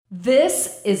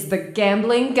This is the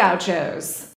Gambling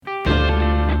Gauchos.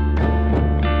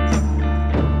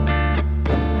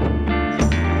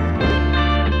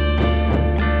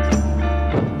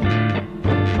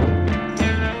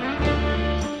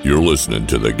 You're listening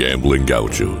to the Gambling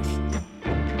Gauchos.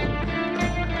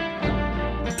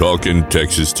 Talking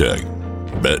Texas Tech,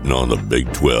 betting on the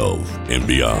Big 12 and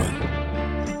beyond.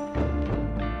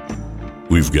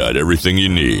 We've got everything you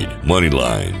need: money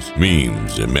lines,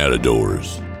 memes, and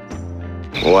matadors.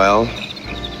 Well,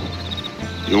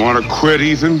 you want to quit,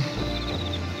 Ethan?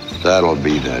 That'll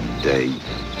be the day.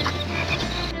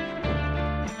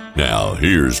 Now,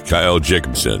 here's Kyle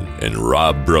Jacobson and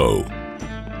Rob Bro,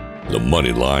 the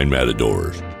Moneyline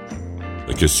Matadors,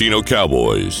 the Casino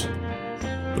Cowboys,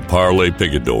 the Parlay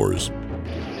Picadors.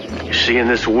 You see, in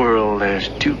this world, there's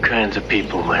two kinds of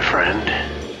people, my friend.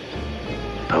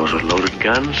 Those with loaded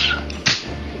guns,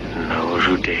 and those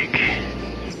who dig.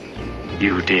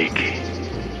 You dig.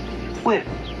 Win.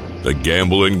 The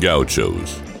Gambling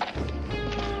Gauchos.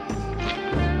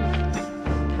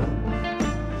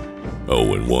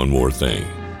 Oh, and one more thing.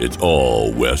 It's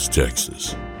all West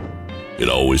Texas. It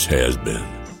always has been.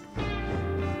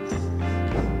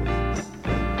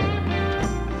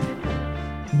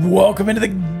 Welcome into the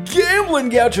Gambling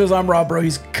Gauchos. I'm Rob Bro.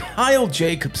 He's Kyle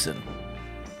Jacobson.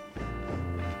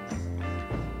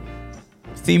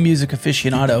 Theme music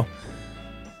aficionado.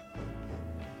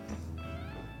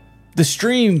 The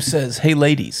stream says, "Hey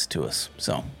ladies" to us.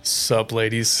 So, Sup,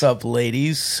 ladies. sup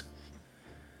ladies.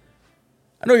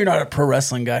 I know you're not a pro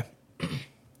wrestling guy. Do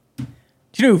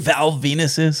you know who Val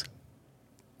Venus is?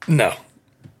 No.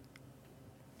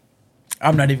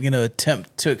 I'm not even going to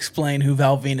attempt to explain who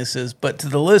Val Venus is, but to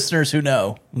the listeners who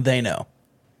know, they know.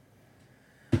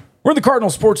 We're in the Cardinal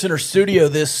Sports Center studio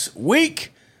this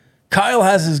week. Kyle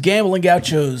has his Gambling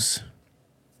Gauchos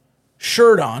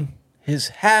shirt on, his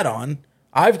hat on.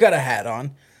 I've got a hat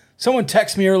on. Someone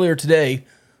texted me earlier today,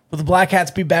 will the black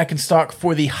hats be back in stock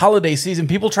for the holiday season?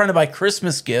 People trying to buy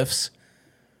Christmas gifts.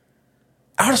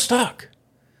 Out of stock.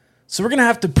 So we're going to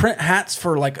have to print hats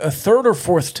for like a third or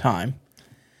fourth time.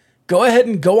 Go ahead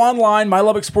and go online,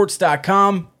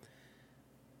 mylubbocksports.com.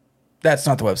 That's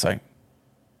not the website.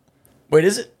 Wait,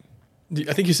 is it?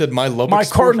 I think you said my Lubbock My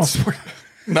Sports. Cardinal Sports.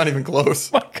 Not even close.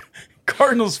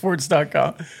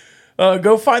 Cardinalsports.com.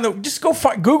 Go find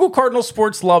Google Cardinal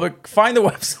Sports Lubbock, find the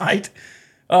website.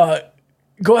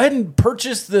 Go ahead and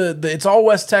purchase the It's All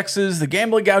West Texas, the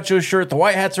Gambling Gaucho shirt. The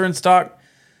white hats are in stock.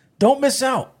 Don't miss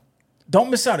out.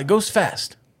 Don't miss out. It goes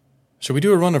fast. Should we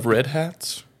do a run of red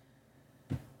hats?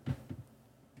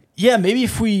 Yeah, maybe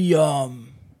if we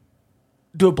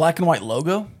do a black and white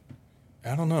logo,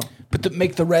 I don't know.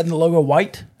 make the red and the logo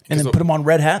white, and then put them on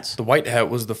red hats. The white hat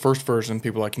was the first version.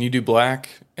 People were like, can you do black?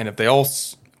 And if they all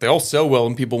sell well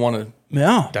and people want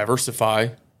to diversify,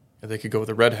 if they could go with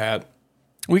a red hat.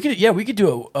 We could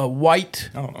do a white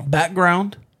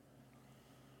background.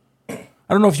 I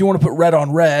don't know if you want to put red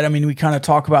on red. I mean, we kind of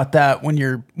talk about that when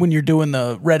you're doing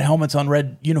the red helmets on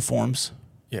red uniforms.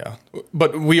 Yeah,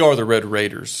 but we are the Red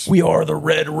Raiders. We are the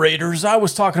Red Raiders. I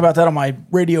was talking about that on my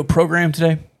radio program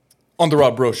today. On the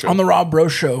Rob Bro Show. On the Rob Bro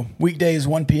Show. Weekdays,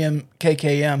 1 p.m.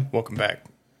 KKM. Welcome back.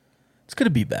 It's good to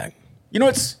be back. You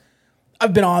know,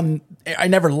 I've been on, I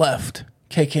never left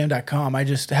KKM.com. I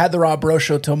just had the Rob Bro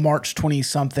Show till March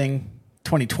 20-something,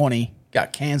 2020.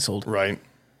 Got canceled. Right.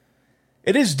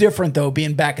 It is different, though,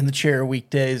 being back in the chair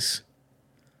weekdays,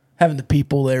 having the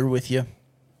people there with you,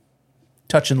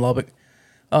 touching Lubbock.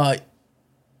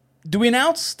 Do we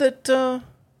announce that we're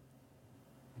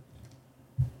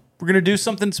going to do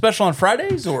something special on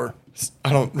Fridays, or?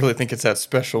 I don't really think it's that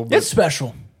special. But It's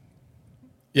special.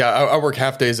 yeah, I work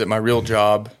half days at my real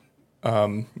job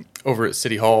over at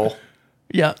City Hall.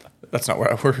 Yeah. That's not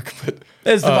where I work, but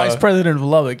As the vice president of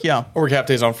Lubbock, yeah. I work half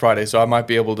days on Friday, so I might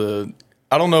be able to.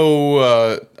 I don't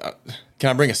know. Can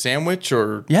I bring a sandwich,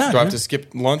 or do I have to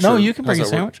skip lunch? No, or you can bring how's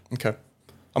a that work? sandwich. Okay.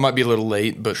 I might be a little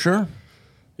late, but Sure.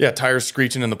 yeah, tires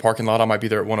screeching in the parking lot. I might be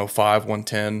there at 105,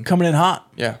 110. Coming in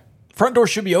hot. Yeah. Front door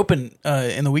should be open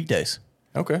in the weekdays.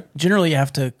 Okay. Generally, you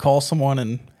have to call someone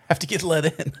and have to get let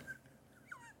in.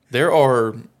 There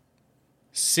are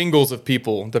singles of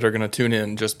people that are going to tune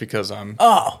in just because I'm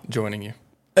joining you.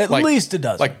 At least a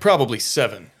dozen. Like probably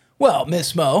 7. Well,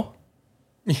 Miss Mo.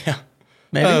 Yeah.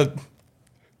 Maybe.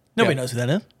 Nobody yeah. knows who that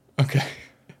is. Okay.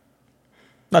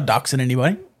 Not doxing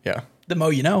anybody. Yeah. The Mo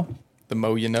you know. The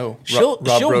Mo you know. She'll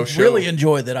Bro Show. really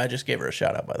enjoy that I just gave her a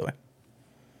shout out, by the way.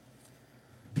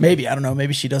 Maybe, I don't know.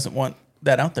 Maybe she doesn't want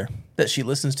that out there, that she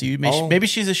listens to you. Maybe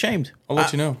she's ashamed. I'll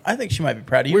let you know. I think she might be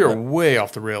proud of you. We are way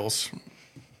off the rails.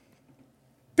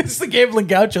 It's the Gambling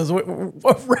Gauchos.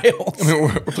 What rails? I mean,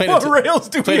 we're playing what rails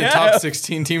do we playing a have? top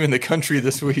 16 team in the country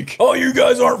this week. Oh, you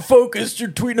guys aren't focused. You're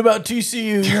tweeting about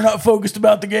TCU. You're not focused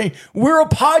about the game. We're a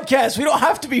podcast. We don't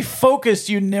have to be focused,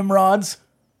 you nimrods.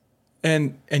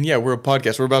 And yeah, we're a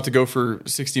podcast. We're about to go for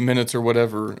 60 minutes or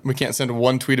whatever. We can't send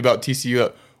one tweet about TCU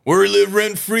out. We live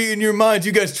rent free in your minds.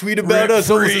 You guys tweet about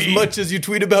us almost as much as you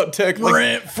tweet about Tech. Like,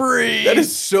 Rent free. that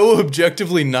is so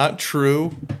objectively not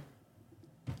true.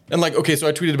 And like, okay, so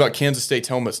I tweeted about Kansas State's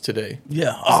helmets today.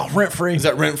 Yeah. Oh, rent free. Is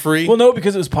that rent free? Well, no,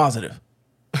 because it was positive.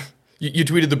 You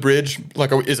tweeted the bridge.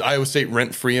 Like, is Iowa State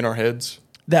rent free in our heads?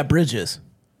 That bridge is.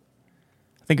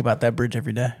 I think about that bridge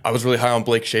every day. I was really high on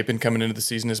Blake Shapen coming into the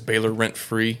season as Baylor rent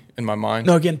free in my mind.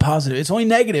 No, again, positive. It's only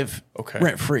negative. Okay.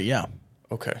 Rent free, yeah.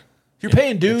 Okay. You're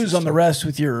paying dues on the rest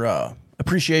with your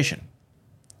appreciation.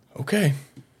 Okay.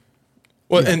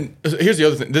 Well, and here's the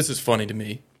other thing. This is funny to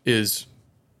me, is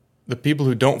the people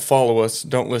who don't follow us,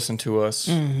 don't listen to us.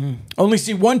 Mm-hmm. Only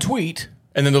see one tweet.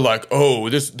 And then they're like, oh,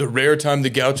 this the rare time the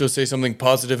Gauchos say something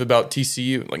positive about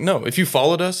TCU. Like, no, if you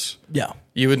followed us, Yeah.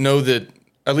 you would know that,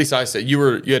 at least I say, you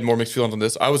had more mixed feelings on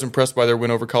this. I was impressed by their win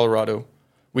over Colorado.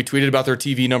 We tweeted about their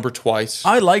TV number twice.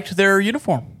 I liked their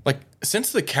uniform. Like,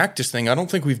 since the Cactus thing, I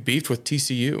don't think we've beefed with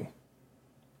TCU.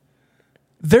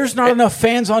 There's not enough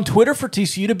fans on Twitter for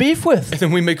TCU to beef with. And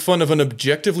then we make fun of an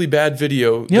objectively bad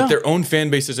video Yeah. that their own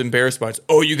fan base is embarrassed by. It's,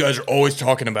 oh, you guys are always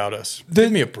talking about us.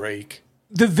 Give me a break.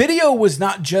 The video was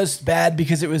not just bad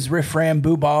because it was riff ram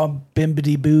boo bob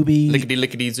bimbity booby. Lickety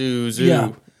lickety zoo zoo.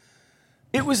 Yeah.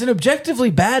 It was an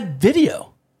objectively bad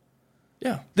video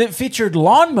Yeah. that featured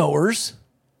lawnmowers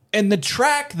and the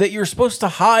track that you're supposed to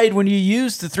hide when you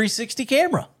use the 360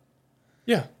 camera.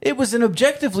 Yeah. It was an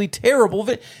objectively terrible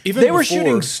video. Even They were before-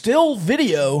 shooting still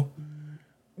video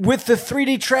with the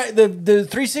 3D track, the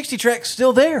 360 track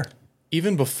still there.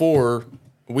 Even before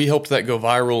we helped that go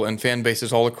viral and fan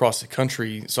bases all across the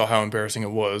country saw how embarrassing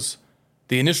it was,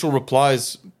 the initial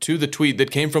replies to the tweet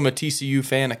that came from a TCU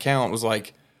fan account was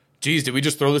like, geez, did we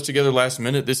just throw this together last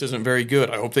minute? This isn't very good.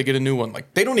 I hope they get a new one.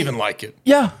 Like, they don't even like it.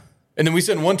 Yeah. And then we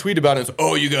sent one tweet about it. It's,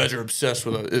 oh, you guys are obsessed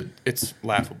with it. It's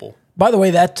laughable. By the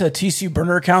way, that TCU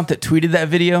burner account that tweeted that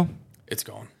video, It's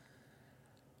gone.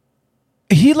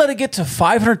 he let it get to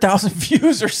 500,000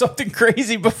 views or something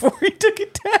crazy before he took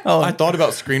it down. I thought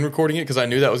about screen recording it because I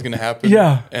knew that was going to happen.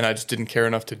 Yeah. And I just didn't care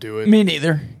enough to do it. Me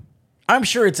neither. I'm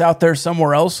sure it's out there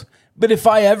somewhere else. But if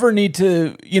I ever need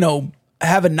to,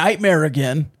 have a nightmare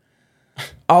again,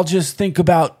 I'll just think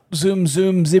about zoom,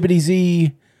 zoom, zibbity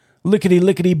z, lickety,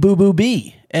 lickety, boo, boo,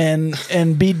 bee, and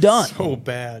be done. So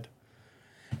bad.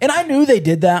 And I knew they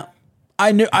did that.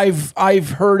 I knew I've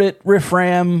heard it, riff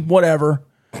ram, whatever.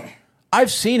 I've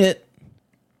seen it.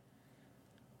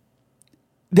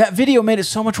 That video made it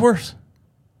so much worse.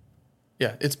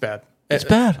 Yeah, it's bad. It's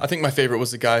bad. I think my favorite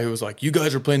was the guy who was like, you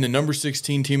guys are playing the number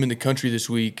 16 team in the country this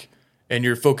week, and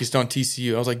you're focused on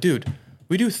TCU. I was like, dude,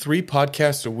 we do 3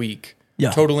 podcasts a week,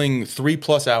 totaling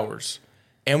 3+ hours.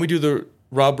 And we do the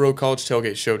Rob Rowe College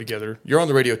Tailgate show together. You're on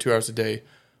the radio 2 hours a day.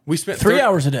 We spent 3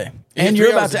 hours a day. Yeah, And 3 you're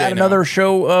about hours a to day add now. another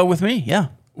show with me. Yeah.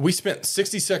 We spent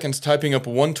 60 seconds typing up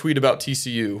one tweet about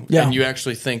TCU, Yeah. and you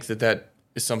actually think that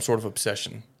is some sort of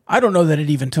obsession. I don't know that it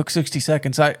even took 60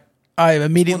 seconds. I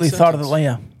immediately One thought of the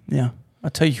sentence. yeah. I'll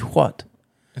tell you what.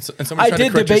 And someone tried to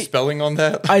correct your spelling on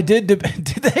that? I did did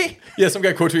they? Yeah, some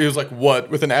guy quoted me. He was like, what?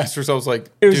 With an asterisk. I was like,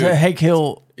 It was dude, a Hank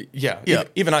Hill. yeah. Yeah.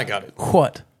 Even I got it.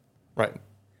 What? Right.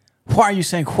 Why are you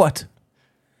saying what?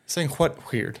 Saying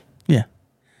what? Weird. Yeah.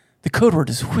 The code word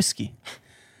is whiskey.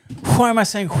 Why am I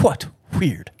saying what?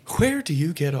 Weird. Where do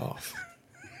you get off?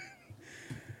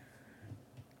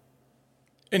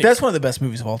 Anyway, That's one of the best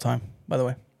movies of all time, by the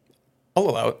way. I'll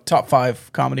allow it. Top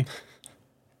 5 comedy.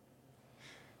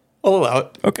 I'll allow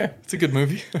it. Okay. It's a good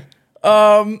movie.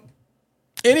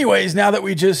 Anyways, now that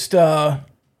we just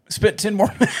spent 10 more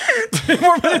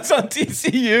minutes on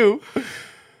TCU,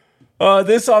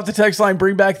 this off the text line,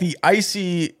 bring back the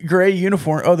icy gray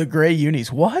uniform. Oh, the gray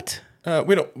unis. What?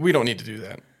 We don't need to do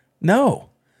that. No.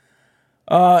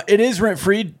 It is rent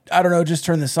free. I don't know. Just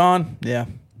turn this on. Yeah.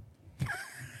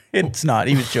 It's not.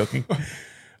 He was joking.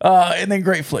 And then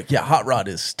great flick. Yeah. Hot Rod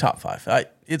is top 5.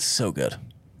 It's so good.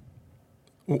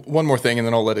 One more thing, and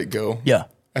then I'll let it go. Yeah.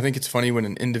 I think it's funny when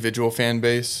an individual fan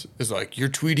base is like, you're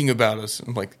tweeting about us.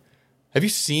 I'm like, have you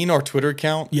seen our Twitter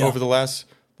account over the last,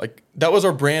 that was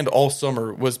our brand all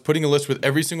summer, was putting a list with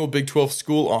every single Big 12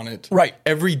 school on it. Right.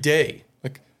 Every day.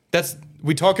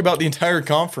 We talk about the entire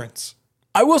conference.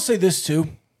 I will say this too.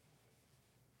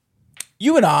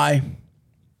 You and I,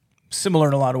 similar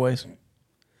in a lot of ways.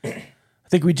 I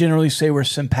think we generally say we're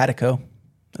simpatico.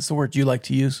 That's the word you like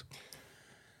to use.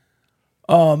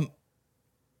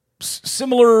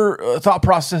 Similar thought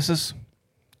processes.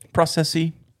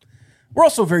 We're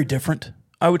also very different,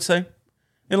 I would say,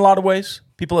 in a lot of ways.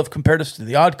 People have compared us to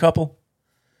the Odd Couple.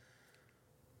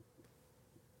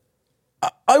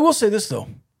 I will say this, though.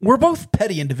 We're both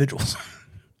petty individuals.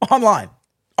 Online.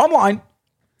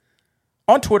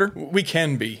 On Twitter. We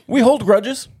can be. We hold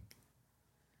grudges.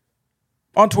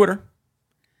 On Twitter.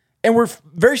 And we're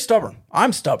very stubborn.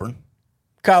 I'm stubborn.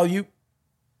 Kyle,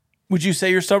 would you say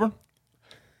you're stubborn?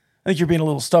 I think you're being a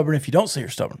little stubborn if you don't say you're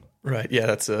stubborn. Right. Yeah,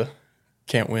 that's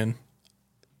can't win.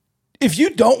 If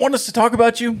you don't want us to talk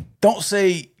about you, don't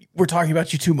say we're talking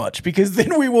about you too much, because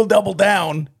then we will double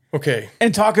down. Okay.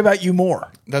 And talk about you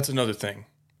more. That's another thing.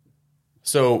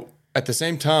 So at the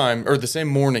same time, or the same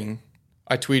morning,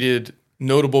 I tweeted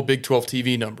notable Big 12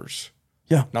 TV numbers.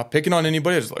 Yeah. Not picking on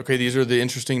anybody. I was like, okay, these are the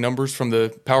interesting numbers from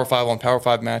the Power 5 on Power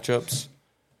 5 matchups.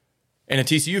 And a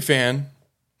TCU fan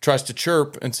tries to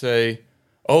chirp and say,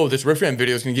 oh, this Riff Ram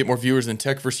video is going to get more viewers than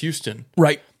Tech versus Houston.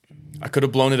 Right. I could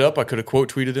have blown it up. I could have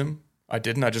quote tweeted him. I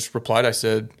didn't. I just replied. I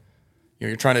said,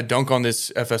 you're trying to dunk on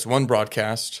this FS1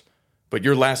 broadcast, but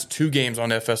your last 2 games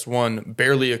on FS1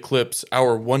 barely eclipse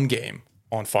our 1 game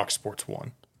on Fox Sports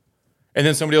 1. And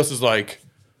then somebody else is like,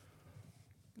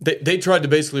 they tried to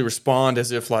basically respond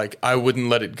as if like I wouldn't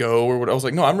let it go or what. I was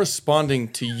like, no, I'm responding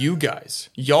to you guys.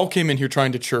 Y'all came in here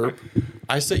trying to chirp.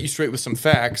 I set you straight with some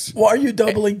facts. Why are you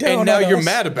doubling down? And now on you're us?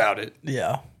 mad about it.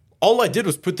 Yeah. All I did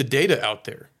was put the data out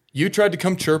there. You tried to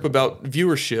come chirp about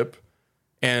viewership,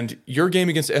 and your game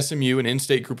against SMU, an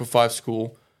in-state Group of 5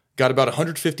 school, got about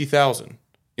 150,000.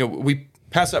 We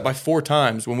passed that by 4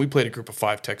 times when we played a Group of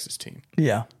 5 Texas team.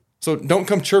 Yeah. So don't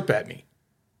come chirp at me.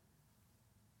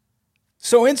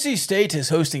 So NC State is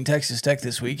hosting Texas Tech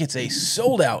this week. It's a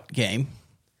sold-out game.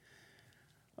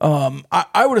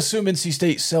 I would assume NC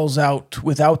State sells out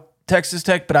without Texas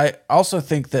Tech, but I also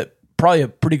think that probably a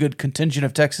pretty good contingent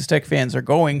of Texas Tech fans are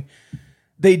going.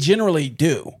 They generally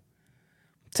do.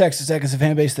 Texas Tech is a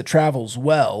fan base that travels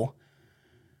well.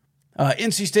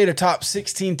 NC State, a top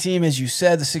 16 team, as you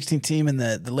said, the 16th team in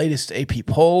the latest AP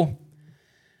poll.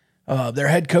 Their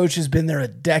head coach has been there a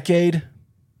decade.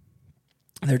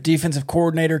 Their defensive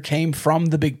coordinator came from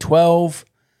the Big 12,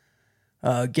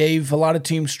 gave a lot of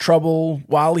teams trouble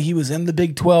while he was in the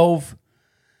Big 12.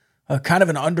 Kind of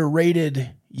an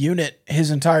underrated unit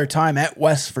his entire time at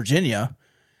West Virginia.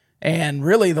 And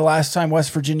really, the last time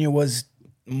West Virginia was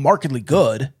markedly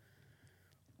good,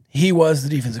 he was the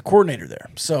defensive coordinator there.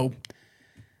 So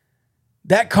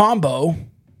that combo,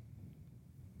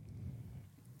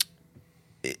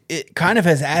 it kind of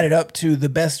has added up to the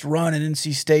best run in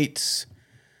NC State's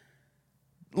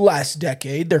last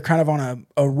decade. They're kind of on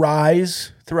a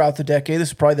rise throughout the decade. This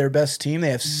is probably their best team. They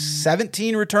have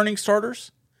 17 returning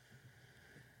starters.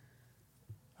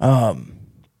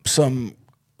 Some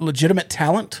legitimate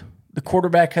talent. The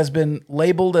quarterback has been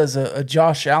labeled as a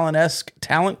Josh Allen-esque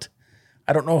talent.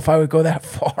 I don't know if I would go that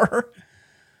far,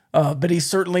 but he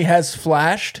certainly has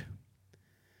flashed.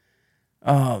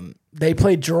 They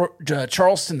played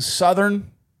Charleston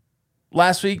Southern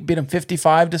last week, beat them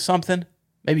 55 to something,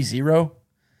 maybe 0.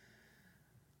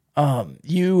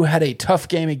 You had a tough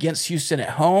game against Houston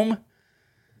at home.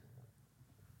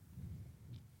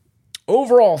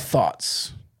 Overall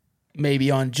thoughts, maybe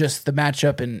on just the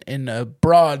matchup in a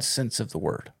broad sense of the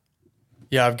word.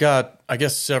 Yeah, I've got, I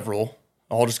guess, several.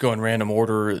 I'll just go in random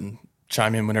order and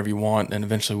chime in whenever you want, and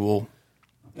eventually we'll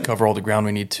cover all the ground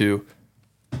we need to.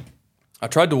 I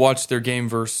tried to watch their game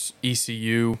versus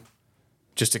ECU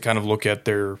just to kind of look at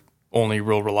their only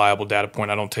real reliable data point.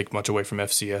 I don't take much away from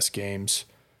FCS games.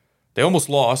 They almost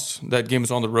lost. That game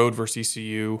was on the road versus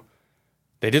ECU.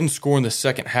 They didn't score in the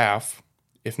second half.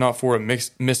 If not for a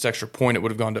missed extra point, it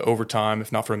would have gone to overtime.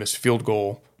 If not for a missed field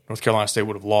goal, North Carolina State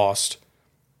would have lost.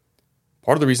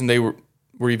 Part of the reason they were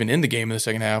even in the game in the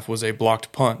second half was a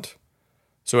blocked punt.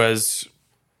 So as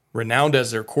renowned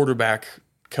as their quarterback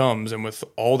comes, and with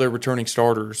all their returning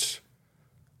starters,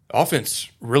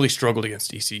 offense really struggled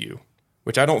against ECU,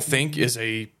 which I don't think is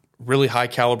a really high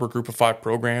caliber Group of 5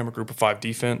 program or Group of 5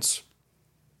 defense.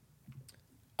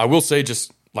 I will say,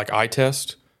 just like eye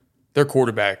test, their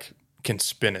quarterback can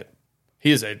spin it. He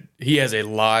has a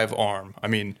live arm. I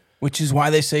mean, which is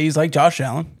why they say he's like Josh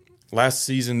Allen. Last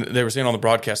season, they were saying on the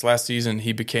broadcast, last season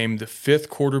he became the 5th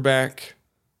quarterback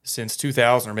since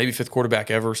 2000, or maybe 5th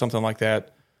quarterback ever, something like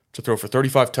that, to throw for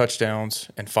 35 touchdowns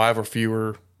and 5 or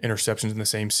fewer interceptions in the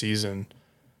same season.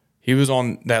 He was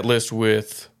on that list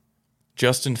with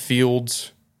Justin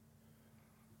Fields.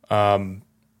 Was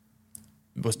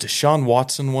Deshaun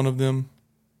Watson one of them?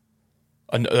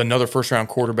 Another first-round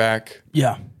quarterback.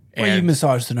 Yeah. Well, you And,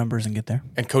 massage the numbers and get there.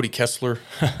 and Cody Kessler.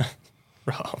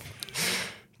 Rob.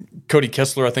 Cody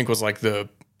Kessler, I think, was like the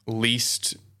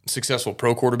least successful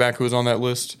pro quarterback who was on that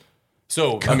list.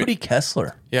 So, Cody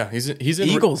Kessler, yeah, he's in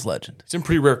Eagles legend. He's in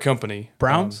pretty rare company.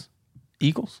 Browns,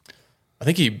 Eagles. I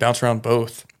think he bounced around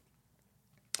both.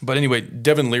 But anyway,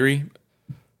 Devin Leary,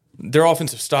 their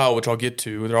offensive style, which I'll get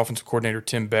to, their offensive coordinator,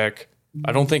 Tim Beck,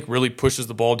 I don't think really pushes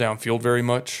the ball downfield very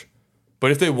much.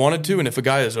 But if they wanted to, and if a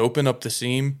guy is open up the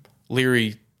seam,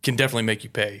 Leary can definitely make you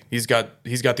pay. He's got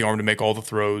the arm to make all the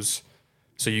throws,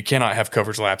 so you cannot have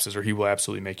coverage lapses or he will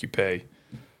absolutely make you pay.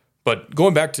 But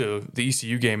going back to the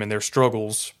ECU game and their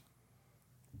struggles,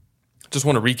 just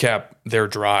want to recap their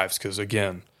drives because,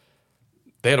 again,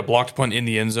 they had a blocked punt in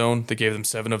the end zone that gave them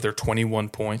 7 of their 21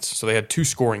 points. So they had 2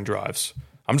 scoring drives.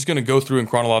 I'm just going to go through in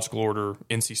chronological order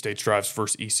NC State's drives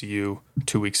versus ECU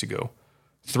 2 weeks ago.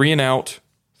 3 and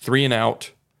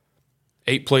out,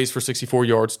 8 plays for 64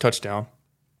 yards, touchdown.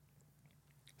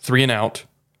 3 and out,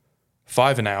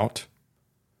 5 and out,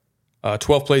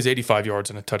 12 plays, 85 yards,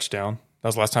 and a touchdown. That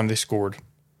was the last time they scored.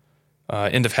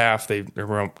 End of half, they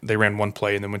ran 1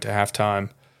 play and then went to halftime.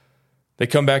 They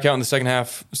come back out in the second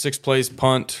half, 6 plays,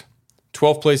 punt,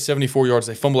 12 plays, 74 yards.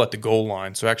 They fumble at the goal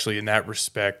line. So actually, in that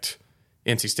respect,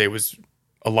 NC State was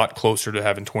a lot closer to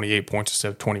having 28 points instead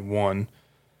of 21.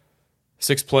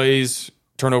 6 plays,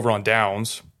 turnover on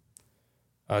downs,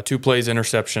 2 plays,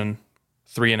 interception,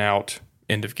 3 and out,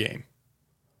 end of game.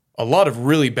 A lot of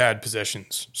really bad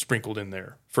possessions sprinkled in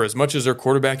there. For as much as their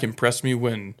quarterback impressed me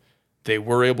when they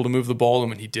were able to move the ball and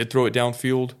when he did throw it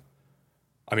downfield,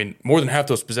 I mean, more than half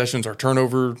those possessions are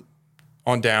turnover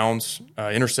on downs,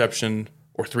 interception,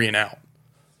 or 3 and out.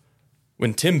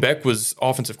 When Tim Beck was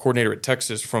offensive coordinator at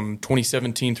Texas from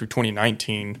 2017 through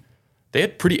 2019, they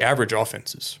had pretty average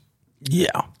offenses.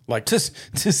 Yeah, Like to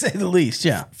say the least.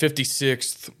 Yeah,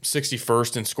 56th,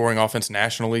 61st in scoring offense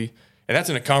nationally. And that's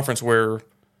in a conference where,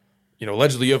 you know,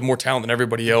 allegedly you have more talent than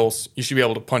everybody else. You should be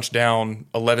able to punch down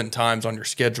 11 times on your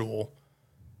schedule.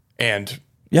 And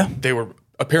yeah, they were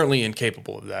apparently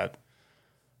incapable of that.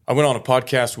 I went on a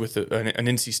podcast with an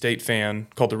NC State fan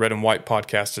called the Red and White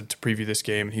Podcast to preview this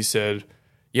game, and he said,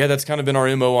 yeah, that's kind of been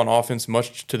our MO on offense,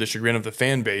 much to the chagrin of the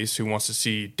fan base who wants to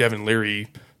see Devin Leary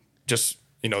just,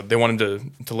 you know, they want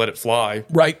him to let it fly.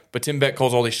 right. But Tim Beck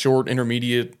calls all these short,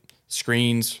 intermediate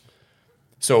screens.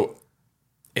 So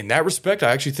in that respect,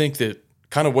 I actually think that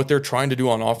kind of what they're trying to do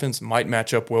on offense might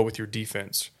match up well with your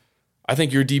defense. I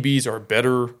think your DBs are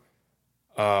better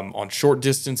on short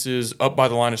distances, up by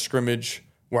the line of scrimmage.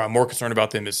 Where I'm more concerned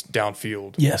about them is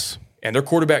downfield. Yes. And their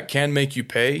quarterback can make you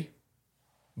pay,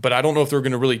 but I don't know if they're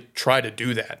going to really try to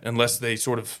do that unless they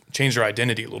sort of change their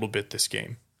identity a little bit this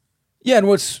game. Yeah, and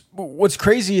what's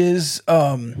crazy is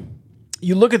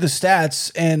you look at the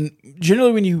stats, and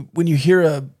generally when you hear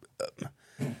an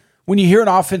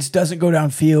offense doesn't go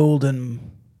downfield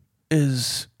and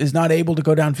is not able to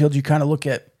go downfield, you kind of look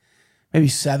at maybe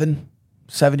 7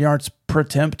 yards per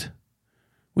attempt,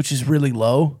 which is really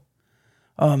low.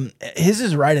 His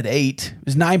is right at 8. It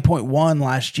was 9.1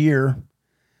 last year.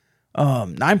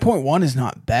 9.1 is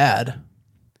not bad.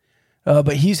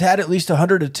 But he's had at least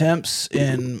 100 attempts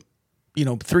in,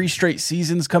 3 straight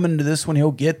seasons. Coming into this one,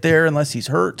 he'll get there unless he's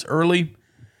hurt early.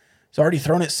 He's already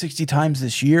thrown it 60 times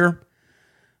this year.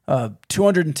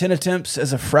 210 attempts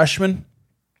as a freshman.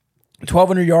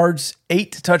 1,200 yards,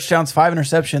 8 touchdowns, 5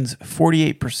 interceptions,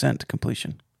 48%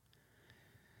 completion.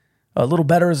 A little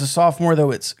better as a sophomore,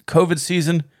 though it's COVID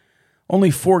season. Only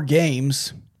 4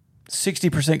 games,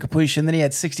 60% completion. Then he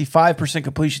had 65%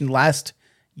 completion last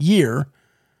year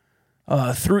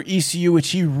through ECU,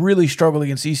 which he really struggled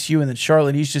against ECU. And then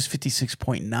Charlotte, he's just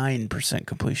 56.9%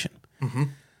 completion.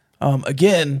 Mm-hmm.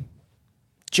 Again,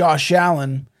 Josh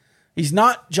Allen, he's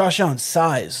not Josh Allen's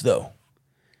size, though.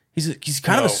 He's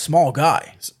kind of a small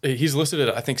guy. He's listed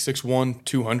at, I think, 6'1",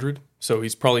 200. So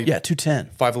he's probably 210.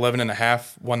 5'11 and a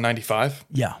half, 195.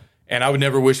 Yeah. And I would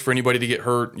never wish for anybody to get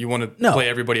hurt. You want to play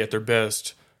everybody at their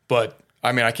best. But,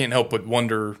 I mean, I can't help but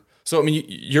wonder. So, I mean,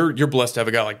 you're blessed to have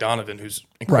a guy like Donovan who's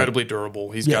incredibly durable.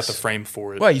 He's got the frame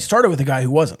for it. Well, you started with a guy who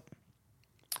wasn't.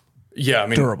 Yeah, I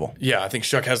mean, durable. Yeah, I think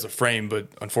Shuck has the frame, but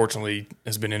unfortunately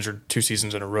has been injured 2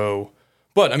 seasons in a row.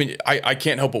 But, I mean, I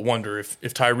can't help but wonder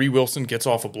if Tyree Wilson gets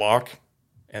off a block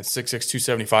and 6'6",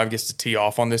 275 gets to tee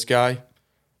off on this guy,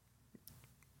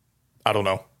 I don't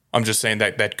know. I'm just saying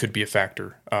that could be a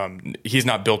factor. He's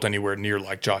not built anywhere near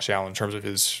like Josh Allen in terms of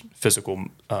his physical,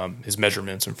 his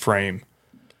measurements and frame.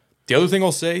 The other thing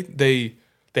I'll say, they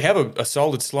have a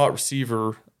solid slot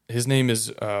receiver. His name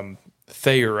is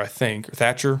Thayer, I think.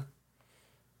 Thayer.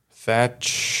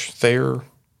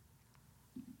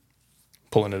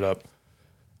 Pulling it up.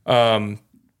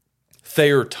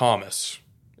 Thayer Thomas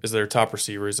is their top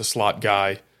receiver. He's a slot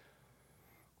guy.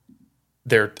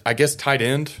 Their, I guess, tight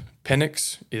end,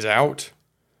 Penix, is out.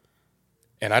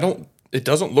 And it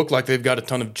doesn't look like they've got a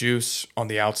ton of juice on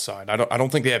the outside. I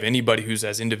don't think they have anybody who's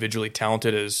as individually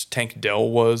talented as Tank Dell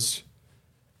was.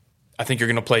 I think you're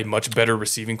going to play much better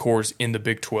receiving cores in the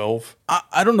Big 12.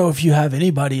 I don't know if you have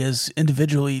anybody as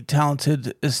individually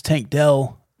talented as Tank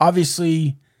Dell.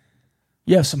 Obviously,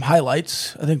 you have some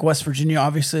highlights. I think West Virginia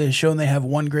obviously has shown they have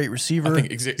one great receiver. I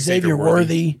think Xavier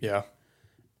Worthy yeah,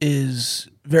 is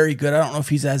very good. I don't know if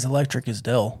he's as electric as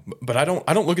Dell. but I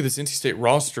don't look at this NC State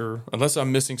roster unless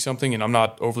I'm missing something, and I'm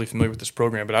not overly familiar with this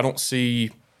program, but I don't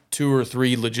see 2 or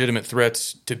 3 legitimate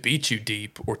threats to beat you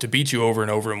deep or to beat you over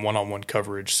and over in one-on-one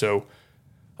coverage. So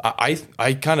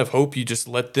I kind of hope you just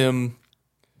let them,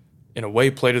 in a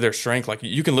way, play to their strength. Like,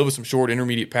 you can live with some short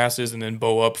intermediate passes and then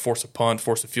bow up, force a punt,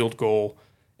 force a field goal,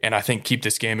 and I think keep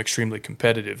this game extremely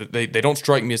competitive. They don't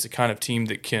strike me as the kind of team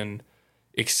that can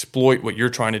exploit what you're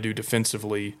trying to do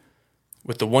defensively.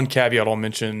 With the one caveat I'll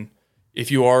mention, if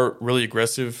you are really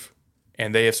aggressive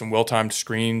and they have some well-timed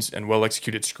screens and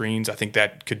well-executed screens, I think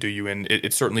that could do you in.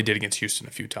 It certainly did against Houston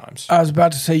a few times. I was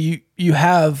about to say, you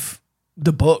have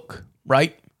the book,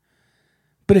 right?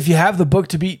 But if you have the book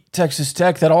to beat Texas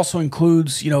Tech, that also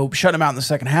includes, shutting them out in the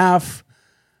second half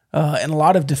and a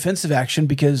lot of defensive action,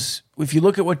 because if you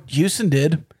look at what Houston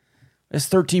did, it's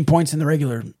 13 points in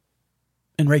regulation.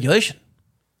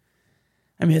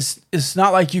 I mean, it's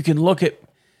not like you can look at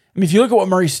 – if you look at what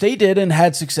Murray State did and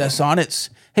had success on, it's,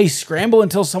 hey, scramble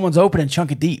until someone's open and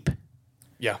chunk it deep.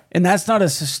 Yeah. And that's not a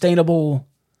sustainable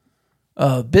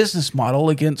business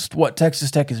model against what Texas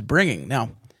Tech is bringing.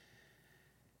 Now,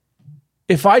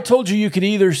 if I told you could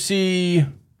either see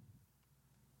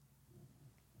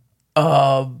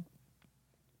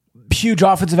huge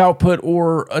offensive output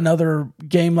or another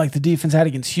game like the defense had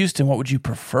against Houston, what would you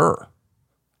prefer?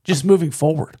 Just moving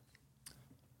forward.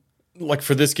 Like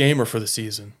for this game or for the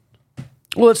season?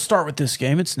 Well, let's start with this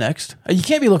game. It's next. You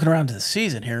can't be looking around to the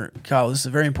season here, Kyle. This is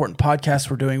a very important podcast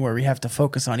we're doing where we have to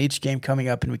focus on each game coming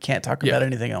up and we can't talk about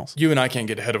anything else. You and I can't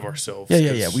get ahead of ourselves.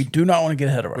 Yeah. We do not want to get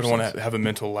ahead of ourselves. We don't want to have a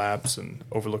mental lapse and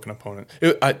overlook an opponent.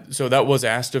 So that was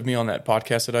asked of me on that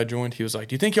podcast that I joined. He was like,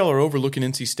 do you think y'all are overlooking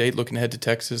NC State, looking ahead to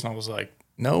Texas? And I was like,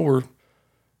 no, we're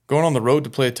going on the road to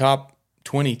play a top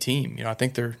 20 team. I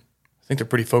think they're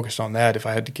pretty focused on that if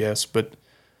I had to guess. But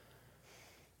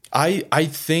I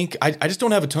think I just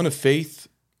don't have a ton of faith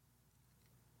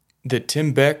that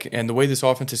Tim Beck and the way this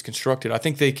offense is constructed, I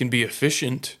think they can be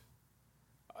efficient.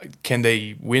 Can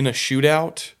they win a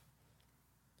shootout?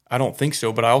 I don't think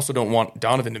so, but I also don't want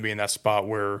Donovan to be in that spot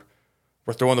where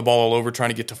we're throwing the ball all over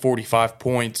trying to get to 45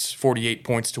 points, 48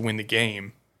 points to win the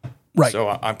game. Right.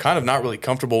 So I'm kind of not really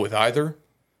comfortable with either.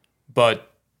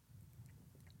 But,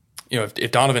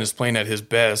 if Donovan is playing at his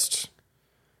best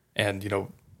and,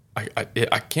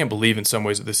 I can't believe in some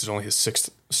ways that this is only his 6th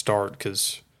start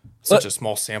because such a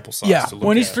small sample size. Yeah, to look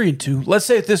when he's at. 3-2, let's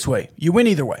say it this way: you win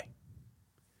either way.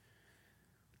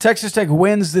 Texas Tech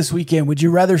wins this weekend. Would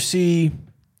you rather see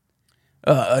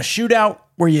a shootout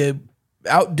where you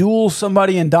out-duel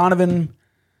somebody and Donovan,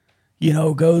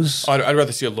 goes? I'd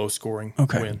rather see a low-scoring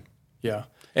win. Yeah,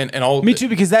 and all me too,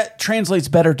 because that translates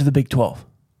better to the Big 12.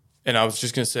 And I was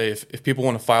just going to say, if people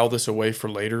want to file this away for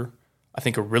later, I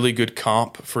think a really good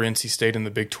comp for NC State in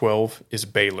the Big 12 is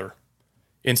Baylor.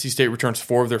 NC State returns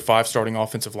 4 of their 5 starting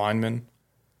offensive linemen.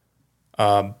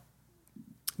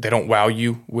 They don't wow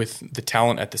you with the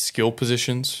talent at the skill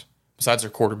positions, besides their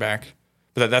quarterback.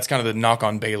 But that's kind of the knock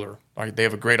on Baylor. Like, they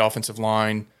have a great offensive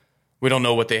line. We don't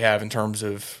know what they have in terms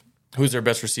of who's their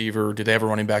best receiver. Do they have a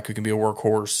running back who can be a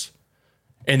workhorse?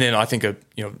 And then I think a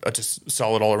just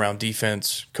solid all-around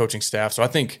defense, coaching staff. So I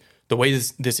think the way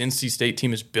this NC State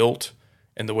team is built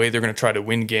and the way they're going to try to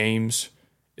win games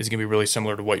is going to be really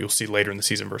similar to what you'll see later in the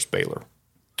season versus Baylor.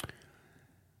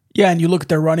 Yeah, and you look at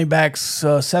their running backs,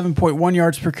 7.1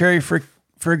 yards per carry for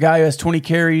a guy who has 20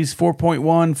 carries, 4.1,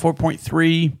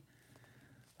 4.3.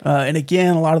 And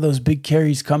again, a lot of those big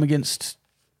carries come against,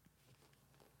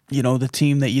 the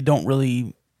team that you don't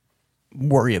really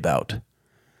worry about.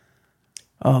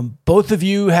 Both of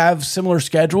you have similar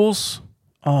schedules.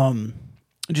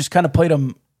 Just kind of played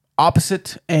them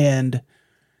opposite, and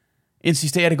NC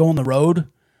State had to go on the road.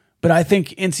 But I think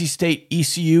NC State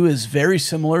ECU is very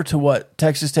similar to what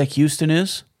Texas Tech Houston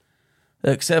is,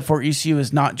 except for ECU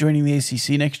is not joining the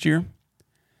ACC next year.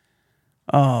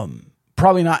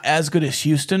 Probably not as good as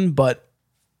Houston, but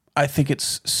I think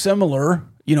it's similar,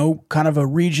 kind of a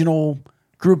regional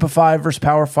group of 5 versus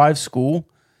Power 5 school.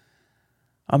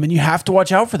 And you have to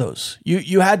watch out for those.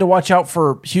 You had to watch out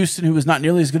for Houston, who was not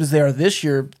nearly as good as they are this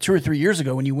year, 2 or 3 years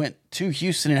ago when you went to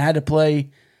Houston and had to play,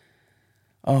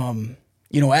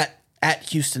 at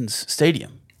Houston's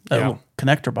stadium, that little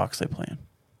connector box they play in.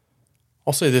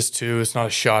 I'll say this too. It's not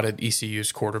a shot at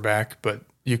ECU's quarterback, but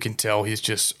you can tell he's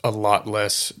just a lot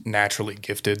less naturally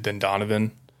gifted than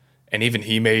Donovan. And even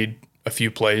he made a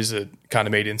few plays that kind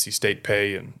of made NC State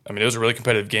pay. And I mean, it was a really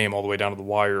competitive game all the way down to the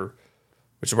wire,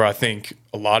 which is where I think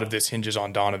a lot of this hinges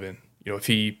on Donovan. If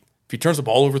he turns the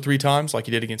ball over 3 times like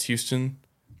he did against Houston,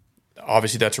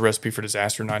 obviously that's a recipe for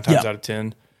disaster 9 times out of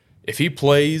 10. If he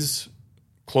plays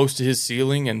close to his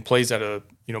ceiling and plays at a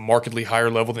markedly higher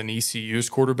level than ECU's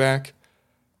quarterback,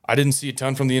 I didn't see a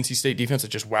ton from the NC State defense. It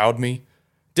just wowed me.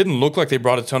 Didn't look like they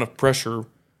brought a ton of pressure.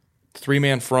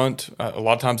 3-man front, a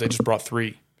lot of times they just brought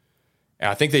 3. And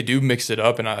I think they do mix it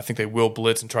up, and I think they will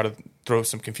blitz and try to throw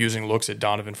some confusing looks at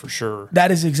Donovan for sure.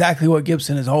 That is exactly what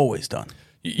Gibson has always done.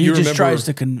 He just tries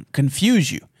to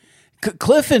confuse you.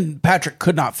 Cliff and Patrick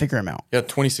could not figure him out. Yeah,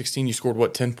 2016, you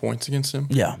scored, 10 points against him?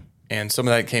 Yeah. And some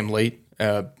of that came late.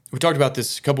 We talked about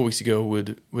this a couple weeks ago.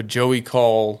 Would Joey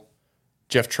call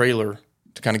Jeff Traylor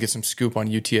to kind of get some scoop on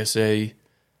UTSA?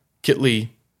 Kitley,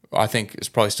 I think, is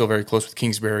probably still very close with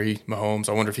Kingsbury, Mahomes.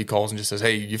 I wonder if he calls and just says,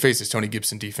 hey, you faced this Tony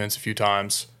Gibson defense a few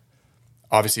times.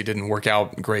 Obviously, it didn't work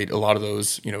out great. A lot of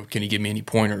those, can you give me any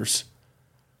pointers?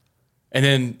 And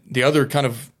then the other kind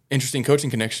of interesting coaching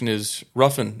connection is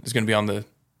Ruffin is going to be on the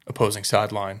opposing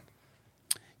sideline.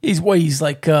 He's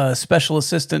like a special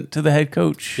assistant to the head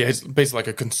coach. Yeah, it's basically like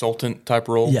a consultant type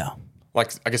role. Yeah.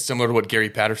 Like, I guess similar to what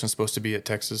Gary Patterson's supposed to be at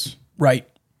Texas. Right.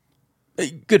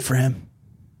 Good for him.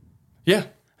 Yeah.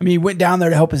 I mean, he went down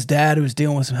there to help his dad who was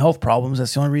dealing with some health problems.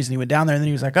 That's the only reason he went down there. And then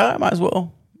he was like, I might as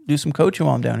well do some coaching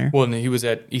while I'm down here. Well, and he was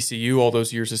at ECU all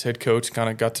those years as head coach, kind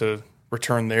of got to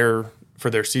return there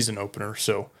for their season opener.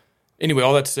 So anyway,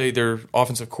 all that to say, their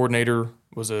offensive coordinator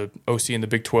was a OC in the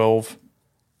Big 12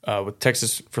 with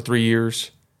Texas for 3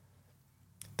 years.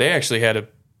 They actually had a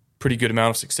pretty good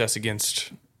amount of success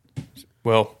against,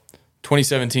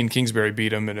 2017 Kingsbury beat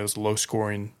them, and it was a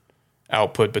low-scoring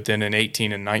output. But then in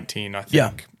 18 and 19, I think.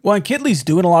 Yeah. Well, and Kidley's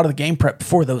doing a lot of the game prep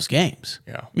before those games.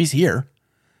 Yeah. He's here.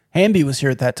 Hamby was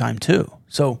here at that time, too.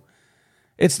 So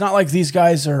it's not like these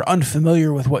guys are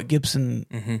unfamiliar with what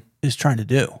Gibson is trying to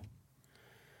do.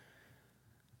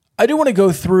 I do want to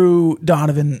go through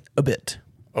Donovan a bit.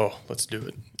 Oh, let's do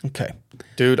it. Okay.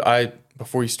 Dude,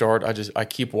 before you start, I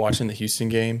keep watching the Houston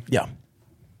game. Yeah.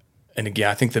 And again,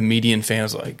 I think the median fan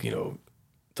is like,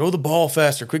 throw the ball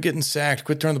faster, quit getting sacked,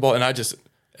 quit turning the ball. And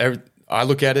I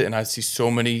look at it and I see so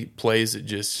many plays that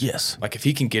just, like if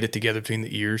he can get it together between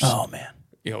the ears. Oh, man.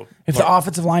 If the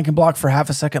offensive line can block for half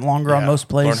a second longer on most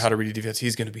plays. Learn how to read a defense.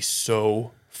 He's going to be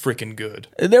so freaking good.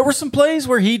 There were some plays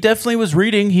where he definitely was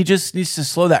reading. He just needs to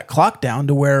slow that clock down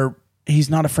to where he's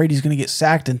not afraid he's going to get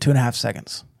sacked in 2.5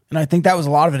 seconds. And I think that was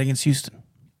a lot of it against Houston.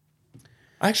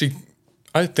 I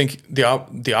think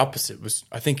the opposite was,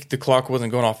 I think the clock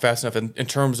wasn't going off fast enough in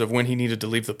terms of when he needed to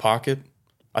leave the pocket.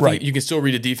 I think you can still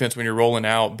read a defense when you're rolling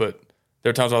out, but there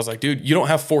are times I was like, dude, you don't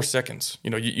have 4 seconds.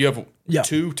 You have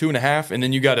 2.5, and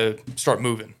then you got to start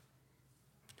moving.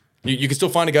 You can still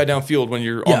find a guy downfield when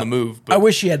you're on the move. But I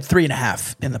wish he had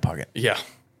 3.5 in the pocket. Yeah.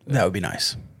 That would be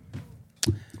nice.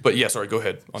 But yeah, sorry, go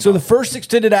ahead. So the first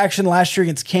extended action last year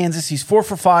against Kansas, he's 4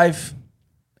 for 5,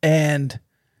 and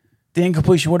the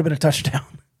incompletion would have been a touchdown.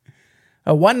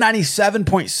 A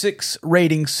 197.6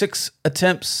 rating, 6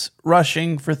 attempts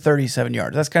rushing for 37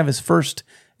 yards. That's kind of his first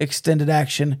extended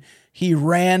action. He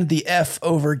ran the F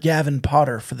over Gavin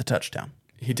Potter for the touchdown.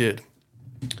 He did.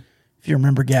 If you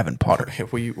remember Gavin Potter.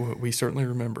 We certainly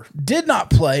remember. Did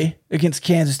not play against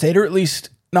Kansas State, or at least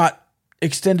not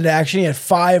extended action. He had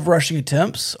 5 rushing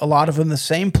attempts, a lot of them the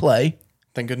same play.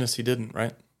 Thank goodness he didn't,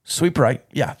 right? Sweep right.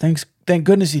 Yeah, thank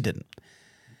goodness he didn't.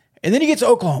 And then he gets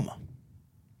Oklahoma.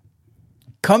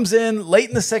 Comes in late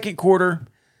in the second quarter,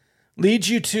 leads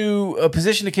you to a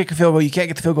position to kick a field goal. You can't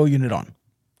get the field goal unit on.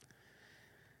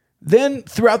 Then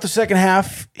throughout the second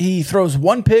half, he throws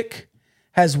 1 pick,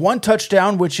 has 1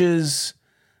 touchdown, which is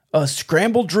a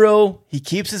scramble drill. He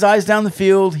keeps his eyes down the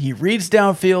field. He reads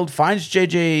downfield, finds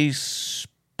J.J.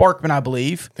 Sparkman, I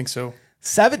believe. I think so.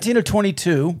 17 of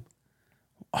 22,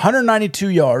 192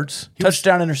 yards,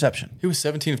 touchdown, interception. He was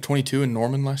 17 of 22 in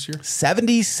Norman last year?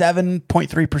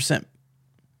 77.3%.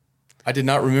 I did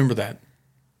not remember that.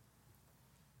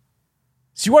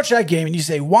 So you watch that game and you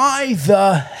say, why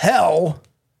the hell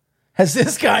has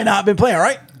this guy not been playing? All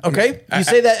right. Okay. You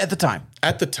say that at the time.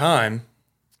 At the time,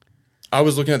 I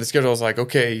was looking at the schedule. I was like,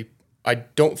 okay, I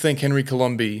don't think Henry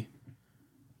Colombi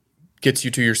gets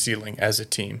you to your ceiling as a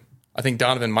team. I think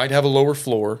Donovan might have a lower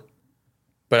floor,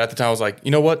 but at the time I was like,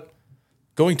 you know what?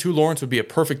 Going to Lawrence would be a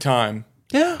perfect time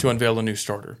to unveil a new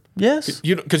starter. Yes.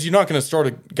 Because you're not going to start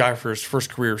a guy for his first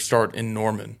career start in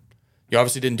Norman. You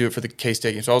obviously didn't do it for the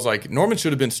K-State game. So I was like, Norman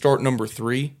should have been start number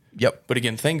 3. Yep. But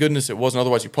again, thank goodness it wasn't.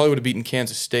 Otherwise, you probably would have beaten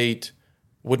Kansas State,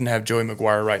 wouldn't have Joey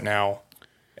McGuire right now.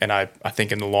 And I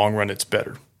think in the long run, it's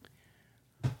better.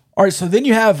 All right, so then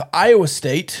you have Iowa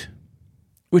State,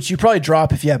 which you probably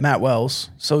drop if you have Matt Wells.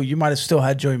 So you might have still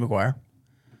had Joey McGuire.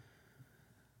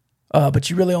 But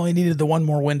you really only needed the one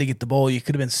more win to get the bowl. You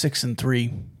could have been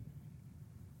 6-3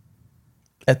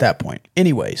 at that point.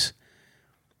 Anyways,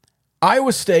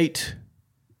 Iowa State,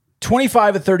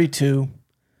 25 of 32,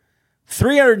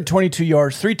 322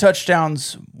 yards, 3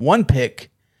 touchdowns, 1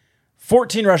 pick,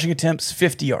 14 rushing attempts,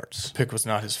 50 yards. Pick was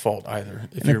not his fault either.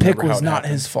 And the pick was not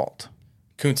his fault.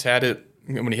 Kuntz had it.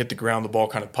 When he hit the ground, the ball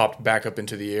kind of popped back up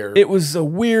into the air. It was a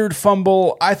weird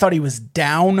fumble. I thought he was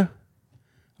down.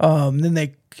 Then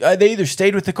they either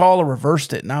stayed with the call or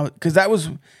reversed it. Now, because that was,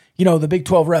 the Big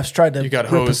 12 refs tried to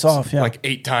rip us off. Yeah. Like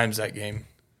 8 times that game.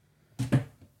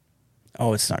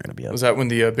 Oh, it's not going to be up. Was that when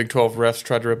the Big 12 refs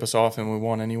tried to rip us off and we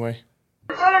won anyway?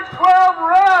 Big 12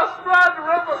 refs tried to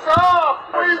rip us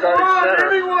off. We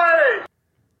won anyway.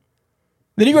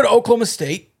 Then you go to Oklahoma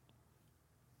State.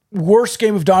 Worst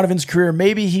game of Donovan's career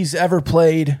maybe he's ever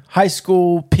played. High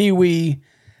school, Pee-wee.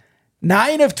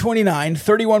 9 of 29,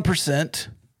 31%.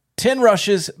 10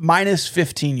 rushes, minus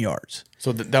 15 yards.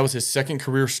 So that was his second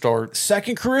career start.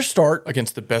 Second career start.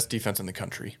 Against the best defense in the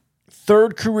country.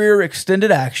 Third career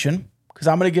extended action. Because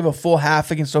I'm going to give a full half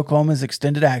against Oklahoma's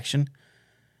extended action.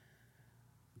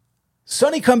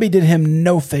 Sonny Cumbie did him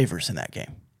no favors in that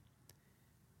game.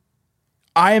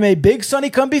 I am a big Sonny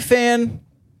Cumbie fan.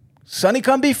 Sonny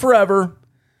Cumbie forever.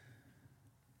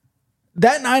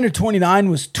 That 9 of 29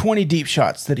 was 20 deep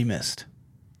shots that he missed.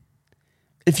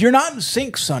 If you're not in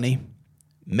sync, Sonny,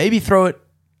 maybe throw it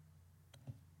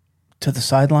to the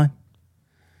sideline.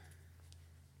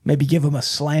 Maybe give him a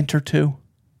slant or two.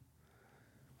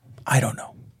 I don't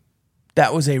know.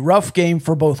 That was a rough game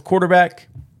for both quarterback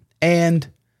and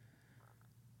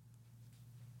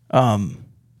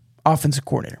offensive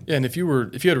coordinator. Yeah, and if you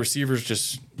had receivers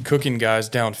just cooking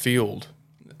guys downfield,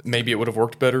 maybe it would have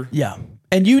worked better. Yeah.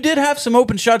 And you did have some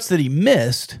open shots that he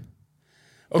missed.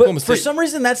 But for some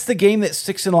reason, that's the game that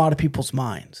sticks in a lot of people's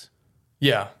minds.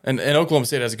 Yeah, and Oklahoma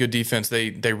State has a good defense.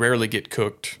 They rarely get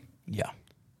cooked. Yeah.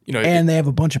 And they have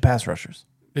a bunch of pass rushers.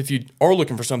 If you are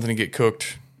looking for something to get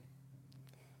cooked,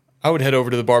 I would head over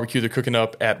to the barbecue they're cooking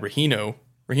up at Rahino.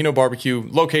 Rahino Barbecue,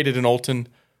 located in Olton.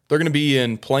 They're going to be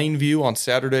in Plainview on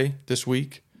Saturday this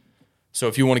week. So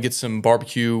if you want to get some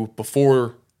barbecue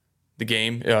before the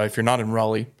game, if you're not in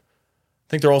Raleigh, I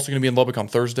think they're also going to be in Lubbock on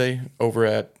Thursday over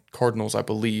at Cardinals, I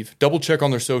believe. Double check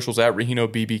on their socials at Rahino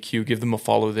BBQ. Give them a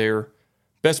follow there.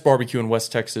 Best barbecue in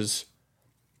West Texas.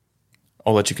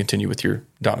 I'll let you continue with your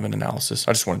Donovan analysis.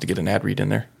 I just wanted to get an ad read in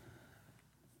there.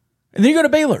 And then you go to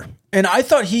Baylor. And I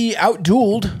thought he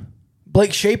outdueled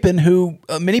Blake Shapen, who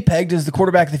many pegged as the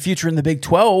quarterback of the future in the Big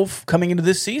 12 coming into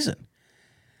this season.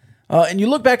 And you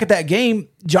look back at that game,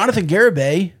 Jonathan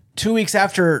Garibay, 2 weeks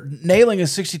after nailing a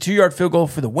 62-yard field goal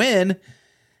for the win,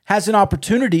 has an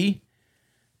opportunity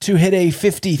to hit a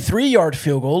 53-yard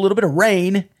field goal, a little bit of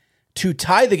rain, to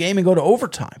tie the game and go to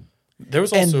overtime. There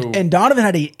was also and Donovan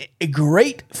had a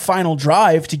great final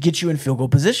drive to get you in field goal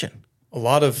position. A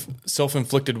lot of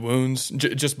self-inflicted wounds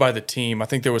just by the team. I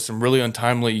think there was some really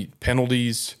untimely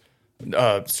penalties.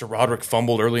 Sir Roderick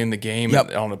fumbled early in the game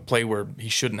on a play where he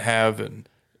shouldn't have, and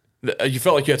you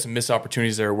felt like you had some missed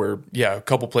opportunities there where, a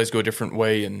couple plays go a different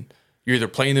way, and you're either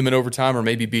playing them in overtime or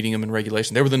maybe beating them in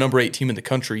regulation. They were the number 8 team in the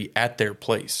country at their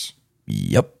place.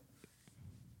 Yep.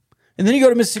 And then you go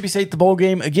to Mississippi State, the bowl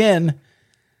game. Again,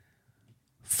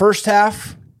 first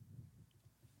half,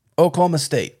 Oklahoma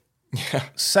State. Yeah.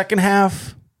 Second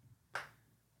half,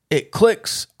 it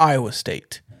clicks, Iowa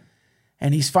State.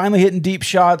 And he's finally hitting deep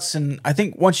shots, and I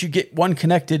think once you get one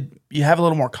connected, you have a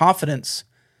little more confidence.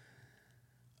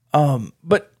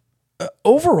 But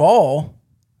overall,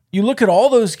 you look at all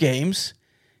those games,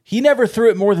 he never threw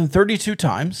it more than 32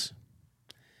 times.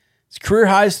 His career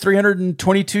high is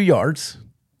 322 yards.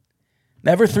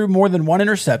 Never threw more than 1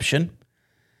 interception.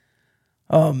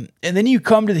 And then you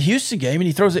come to the Houston game and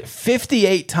he throws it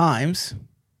 58 times,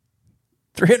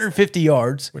 350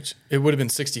 yards. Which it would have been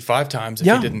 65 times if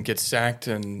he didn't get sacked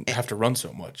and have to run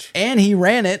so much. And he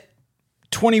ran it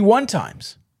 21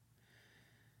 times.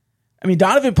 I mean,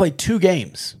 Donovan played 2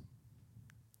 games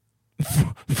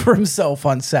for himself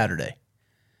on Saturday.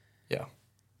 Yeah.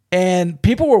 And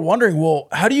people were wondering, well,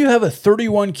 how do you have a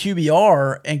 31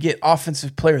 QBR and get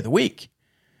Offensive Player of the Week?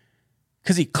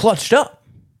 Because he clutched up.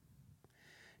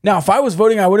 Now, if I was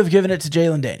voting, I would have given it to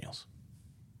Jalen Daniels.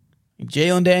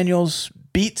 Jalen Daniels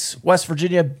beats West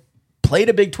Virginia, played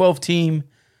a Big 12 team,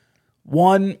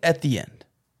 won at the end.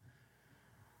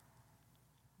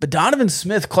 But Donovan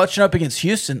Smith clutching up against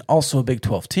Houston, also a Big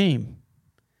 12 team,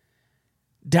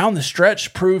 down the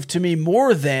stretch proved to me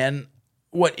more than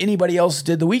what anybody else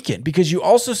did the weekend. Because you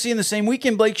also see in the same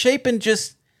weekend, Blake Shapen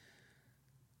just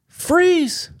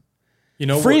freeze.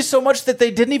 Freeze so much that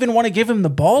they didn't even want to give him the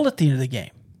ball at the end of the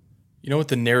game. You know what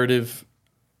the narrative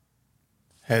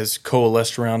has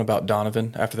coalesced around about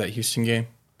Donovan after that Houston game?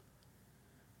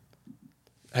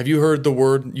 Have you heard the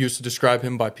word used to describe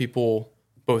him by people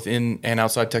both in and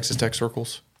outside Texas Tech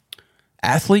circles?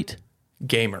 Athlete?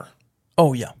 Gamer.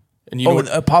 Oh, yeah. And you know in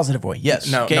a positive way, yes.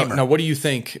 Now, what do you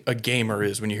think a gamer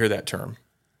is when you hear that term?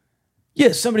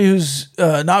 Yeah, somebody who's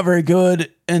not very good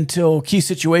until key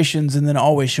situations and then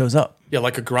always shows up. Yeah,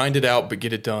 like a grind it out but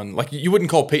get it done. Like you wouldn't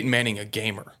call Peyton Manning a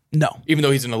gamer. No. Even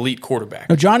though he's an elite quarterback.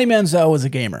 No, Johnny Manziel was a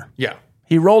gamer. Yeah.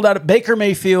 He rolled out Baker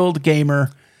Mayfield,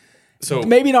 gamer. So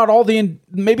maybe not all the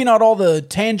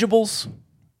tangibles,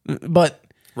 but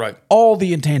right. All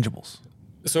the intangibles.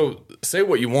 So say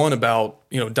what you want about,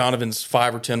 Donovan's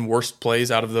 5 or 10 worst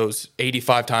plays out of those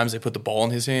 85 times they put the ball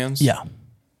in his hands. Yeah.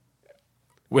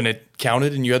 When it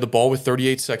counted and you had the ball with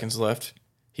 38 seconds left,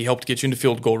 he helped get you into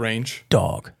field goal range.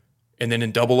 Dog. And then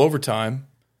in double overtime,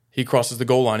 he crosses the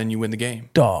goal line and you win the game.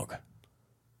 Dog.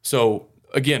 So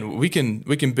again, we can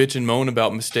bitch and moan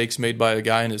about mistakes made by a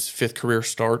guy in his 5th career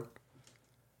start.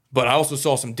 But I also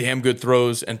saw some damn good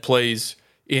throws and plays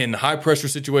in high-pressure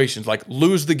situations, like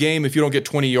lose the game if you don't get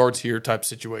 20 yards here type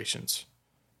situations.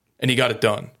 And he got it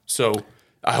done. So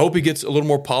I hope he gets a little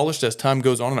more polished as time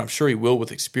goes on, and I'm sure he will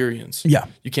with experience. Yeah.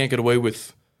 You can't get away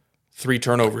with 3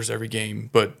 turnovers every game.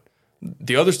 But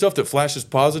the other stuff that flashes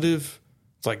positive,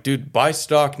 it's like, dude, buy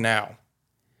stock now.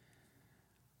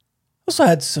 Also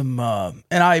had some,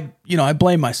 and I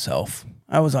blame myself.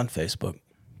 I was on Facebook.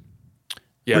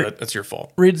 Yeah, that's your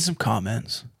fault. Reading some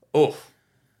comments. Oh.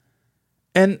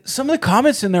 And some of the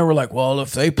comments in there were like, well,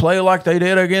 if they play like they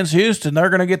did against Houston, they're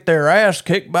going to get their ass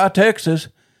kicked by Texas.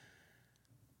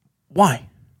 Why?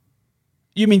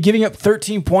 You mean giving up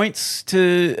 13 points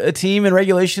to a team in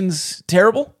regulation's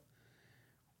terrible?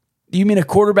 You mean a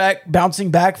quarterback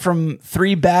bouncing back from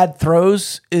 3 bad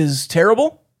throws is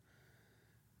terrible?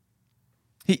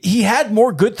 He had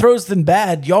more good throws than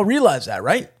bad. Y'all realize that,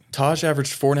 right? Taj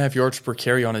averaged 4.5 yards per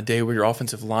carry on a day where your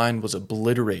offensive line was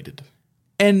obliterated.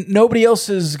 And nobody else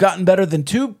has gotten better than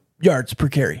 2 yards per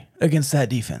carry against that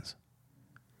defense.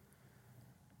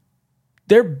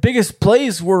 Their biggest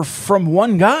plays were from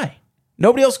one guy.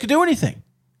 Nobody else could do anything.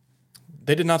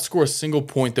 They did not score a single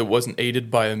point that wasn't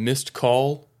aided by a missed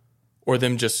call or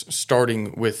them just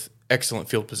starting with excellent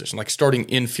field position, like starting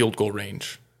in field goal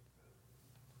range.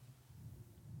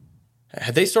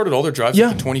 Had they started all their drives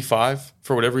at the 25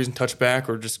 for whatever reason, touchback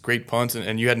or just great punts,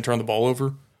 and you hadn't turned the ball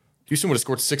over, Houston would have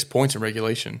scored 6 points in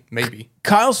regulation, maybe.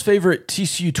 Kyle's favorite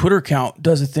TCU Twitter account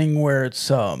does a thing where it's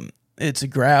a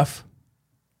graph,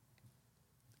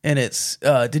 and it's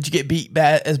did you get beat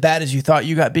as bad as you thought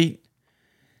you got beat?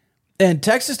 And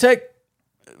Texas Tech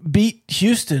beat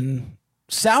Houston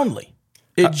soundly.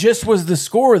 It just was the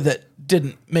score that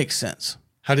didn't make sense.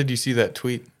 How did you see that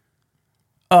tweet?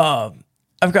 I've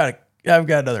got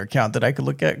another account that I could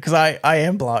look at because I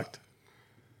am blocked.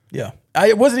 Yeah.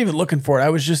 I wasn't even looking for it. I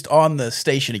was just on the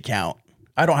station account.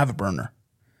 I don't have a burner.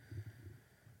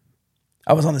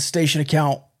 I was on the station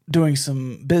account doing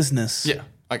some business. Yeah,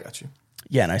 I got you.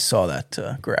 Yeah, and I saw that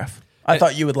graph. I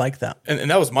thought you would like that.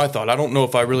 And that was my thought. I don't know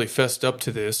if I really fessed up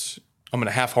to this. I'm going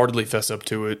to half-heartedly fess up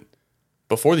to it.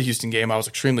 Before the Houston game, I was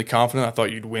extremely confident. I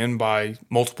thought you'd win by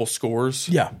multiple scores.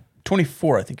 Yeah,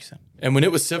 24, I think you said. And when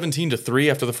it was 17-3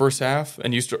 after the first half,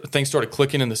 and things started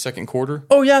clicking in the second quarter.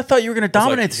 Oh yeah, I thought you were going to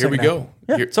dominate. Like, here we go.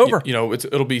 Yeah, it's over.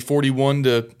 It'll be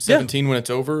 41-17 when it's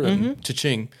over, and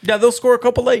cha-ching. Yeah, they'll score a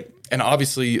couple late. And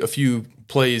obviously, a few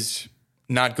plays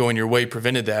not going your way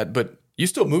prevented that, but you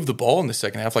still moved the ball in the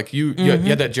second half. Like you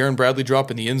had that Jaron Bradley drop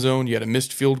in the end zone. You had a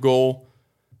missed field goal.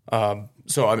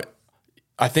 So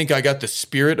I think I got the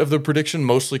spirit of the prediction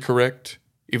mostly correct,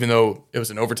 even though it was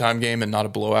an overtime game and not a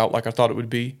blowout like I thought it would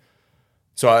be.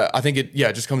 So I think it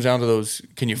just comes down to those.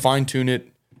 Can you fine tune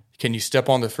it? Can you step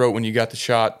on the throat when you got the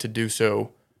shot to do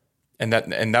so? And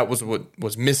that was what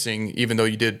was missing, even though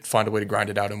you did find a way to grind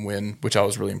it out and win, which I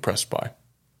was really impressed by.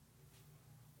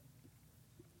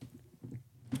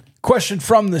 Question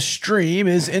from the stream: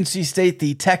 is NC State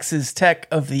the Texas Tech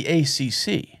of the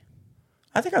ACC?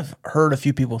 I think I've heard a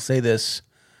few people say this.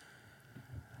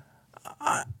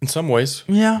 In some ways.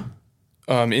 Yeah.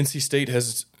 NC State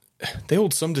they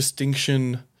hold some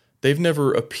distinction. They've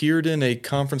never appeared in a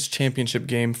conference championship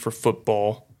game for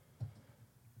football.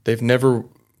 They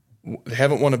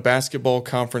haven't won a basketball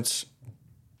conference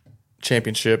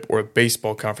championship or a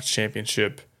baseball conference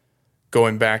championship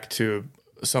going back to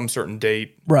some certain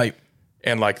date. Right.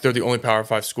 And like they're the only Power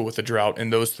 5 school with a drought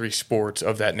in those 3 sports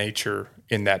of that nature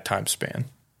in that time span.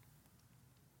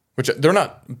 Which they're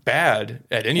not bad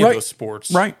at any of those sports.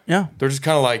 Right, yeah. They're just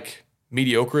kind of like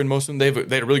mediocre in most of them.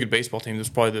 They had a really good baseball team. That's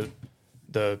probably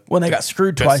the when they got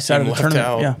screwed twice out of the tournament.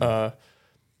 Out. Yeah.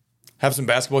 Have some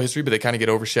basketball history, but they kind of get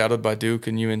overshadowed by Duke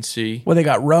and UNC. Well, they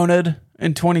got Roned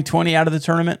in 2020 out of the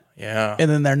tournament. Yeah.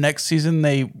 And then their next season,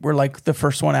 they were like the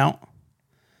first one out.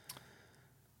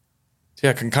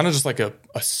 Yeah, kind of just like a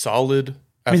solid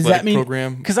athletic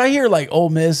program. Because I hear like Ole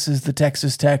Miss is the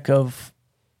Texas Tech of,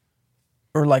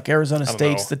 or like Arizona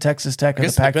State's the Texas Tech of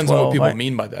the Pac-12. It depends on what people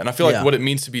mean by that. And I feel like what it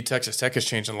means to be Texas Tech has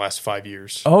changed in the last 5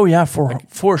 years. Oh, yeah,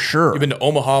 for sure. You've been to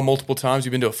Omaha multiple times.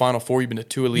 You've been to a Final Four. You've been to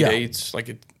 2 Elite Eights.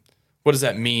 What does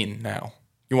that mean now?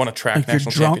 You want a track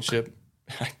national championship?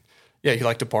 Yeah, you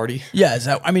like to party? Yeah,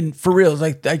 for real,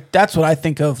 like that's what I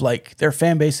think of. Like their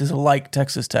fan base is like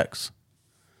Texas Tech's.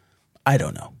 I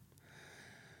don't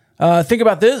know. Think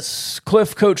about this.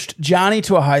 Cliff coached Johnny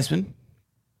to a Heisman.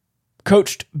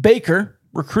 Coached Baker,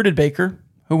 recruited Baker,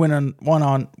 who went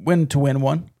to win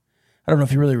one. I don't know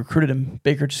if he really recruited him.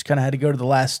 Baker just kind of had to go to the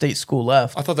last state school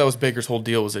left. I thought that was Baker's whole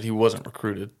deal, was that he wasn't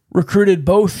recruited. Recruited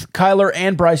both Kyler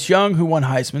and Bryce Young, who won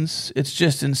Heismans. It's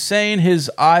just insane his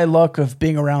eye luck of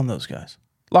being around those guys.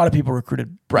 A lot of people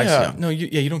recruited Bryce Young. No,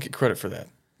 you don't get credit for that.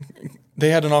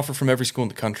 They had an offer from every school in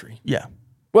the country. Yeah.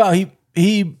 Well,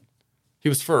 he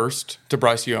was first to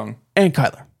Bryce Young. And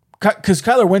Kyler. Because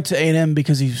Kyler went to A&M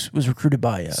because he was recruited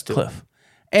by Cliff.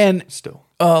 And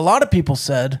a lot of people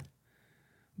said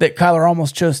that Kyler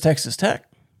almost chose Texas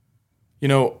Tech. You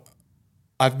know,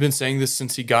 I've been saying this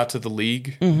since he got to the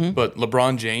league, but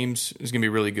LeBron James is going to be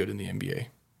really good in the NBA.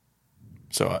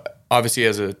 So obviously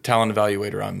as a talent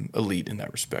evaluator, I'm elite in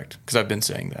that respect because I've been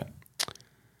saying that.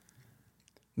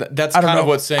 That's kind of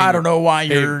what's saying. I don't know why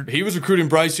you're... He was recruiting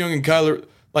Bryce Young and Kyler.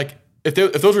 Like, if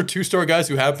those were 2-star guys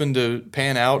who happened to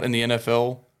pan out in the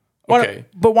NFL, okay.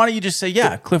 But why don't you just say,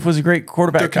 Cliff was a great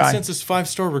quarterback guy. They're consensus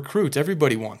 5-star recruits.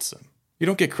 Everybody wants them. You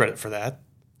don't get credit for that.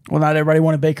 Well, not everybody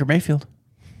wanted Baker Mayfield.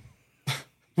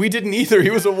 We didn't either.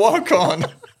 He was a walk-on.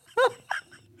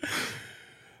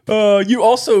 You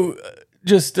also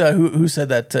just who said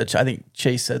that? I think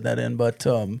Chase said that but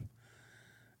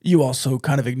you also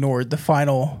kind of ignored the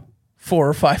final 4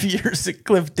 or 5 years that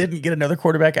Cliff didn't get another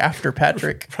quarterback after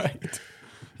Patrick. Right.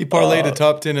 He parlayed a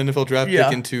top 10 NFL draft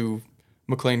pick into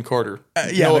McLean Carter.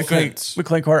 No offense.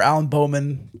 McLean Carter, Alan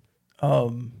Bowman.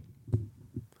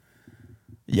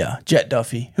 Jet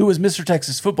Duffy, who was Mr.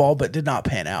 Texas football but did not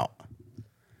pan out.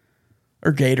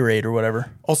 Or Gatorade or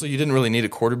whatever. Also, you didn't really need a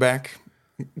quarterback.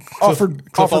 Offered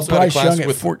Bryce Young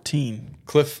at 14.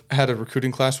 Cliff had a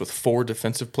recruiting class with 4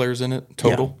 defensive players in it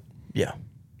total. Yeah.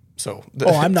 So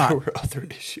I'm not. There were other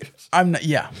issues. I'm not.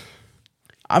 Yeah.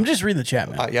 I'm just reading the chat,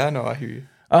 man. I know. I hear you.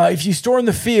 If you storm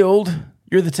the field,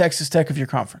 you're the Texas Tech of your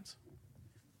conference.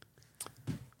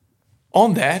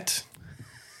 On that,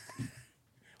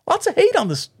 lots of hate on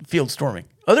this field storming.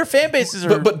 Other fan bases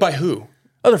are. But by who?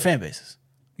 Other fan bases.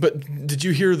 But did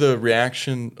you hear the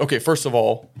reaction? Okay, first of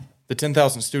all, the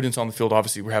 10,000 students on the field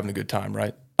obviously were having a good time,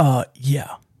 right?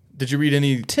 Yeah. Did you read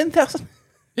any 10,000?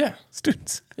 Yeah,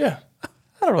 students. Yeah. I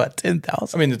don't know about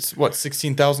 10,000. I mean, it's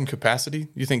 16,000 capacity?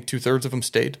 You think 2/3 of them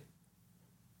stayed?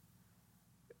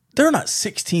 There are not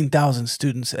 16,000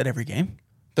 students at every game.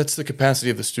 That's the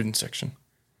capacity of the student section.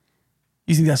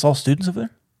 You think that's all students over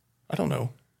there? I don't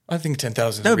know. I think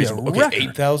 10,000 is reasonable. Okay,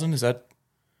 8,000, is that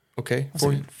okay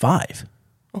for you? 5.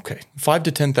 Okay, 5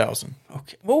 to 10,000.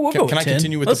 Okay, well, we'll go with 10. Can I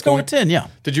continue with Let's the point? Let's go with 10, yeah.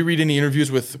 Did you read any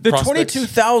interviews with the prospects?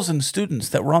 22,000 students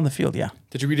that were on the field, yeah.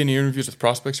 Did you read any interviews with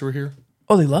prospects who were here?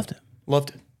 Oh, they loved it. Loved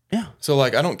it. Yeah. So, I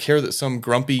don't care that some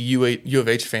grumpy U of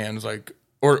H fans,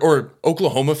 or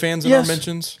Oklahoma fans in our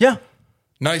mentions. Yeah.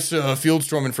 Nice field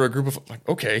storming for a group of,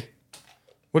 okay.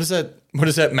 What does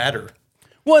that matter?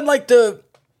 Well, and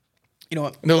you know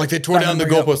what? No, they tore down the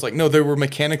goalposts. No, they were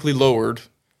mechanically lowered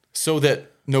so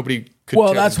that nobody could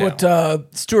Well, tear that's them down.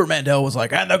 what Stuart Mandel was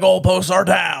like, and the goalposts are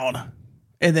down.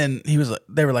 And then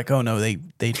they were like, oh no,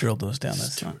 they drilled those down.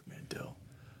 That's not. Mandel.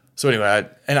 So anyway,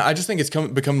 I just think it's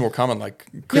become more common.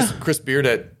 Chris Beard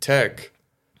at Tech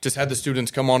just had the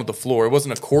students come onto the floor. It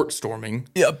wasn't a court storming.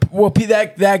 Yeah, well,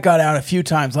 that got out a few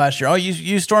times last year. Oh,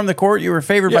 you stormed the court. You were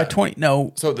favored by 20.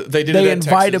 No, so they did. They it at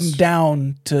invite Texas. them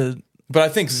down to. But I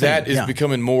think that is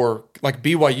becoming more like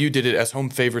BYU did it as home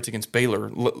favorites against Baylor,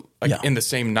 in the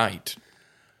same night.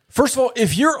 First of all,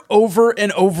 if you're over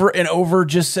and over and over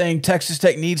just saying Texas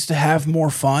Tech needs to have more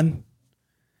fun,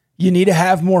 you need to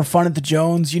have more fun at the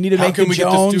Jones. You need to How make can the we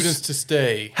Jones. get the students to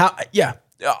stay?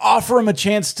 Offer them a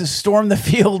chance to storm the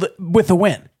field with a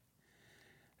win.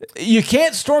 You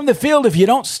can't storm the field if you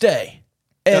don't stay.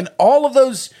 And all of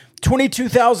those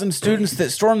 22,000 students that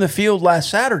stormed the field last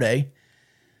Saturday,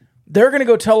 they're going to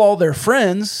go tell all their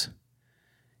friends,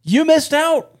 you missed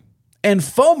out. And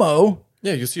FOMO.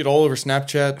 Yeah, you'll see it all over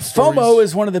Snapchat. FOMO stories.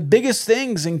 is one of the biggest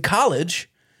things in college.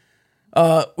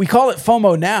 We call it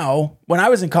FOMO now. When I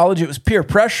was in college, it was peer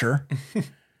pressure.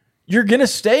 You're going to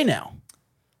stay now,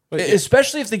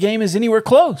 especially if the game is anywhere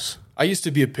close. I used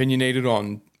to be opinionated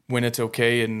on when it's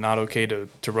okay and not okay to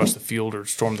rush the field or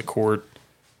storm the court.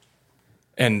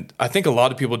 And I think a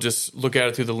lot of people just look at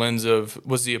it through the lens of,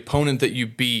 was the opponent that you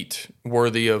beat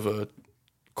worthy of a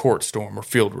court storm or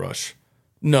field rush?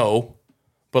 No.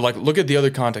 But look at the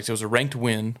other context. It was a ranked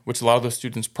win, which a lot of those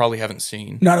students probably haven't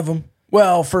seen. None of them.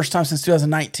 Well, first time since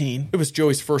 2019. It was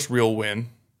Joey's first real win.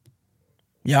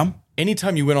 Yeah.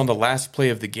 Anytime you win on the last play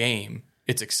of the game,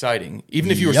 it's exciting.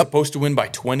 Even if you were supposed to win by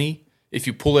 20, if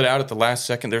you pull it out at the last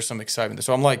second, there's some excitement.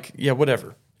 So I'm like, yeah,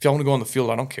 whatever. If y'all want to go on the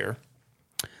field, I don't care.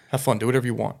 Have fun. Do whatever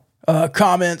you want.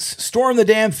 Comments, storm the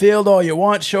damn field all you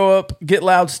want, show up, get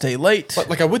loud, stay late.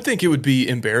 But I would think it would be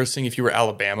embarrassing if you were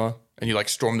Alabama and you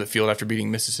stormed the field after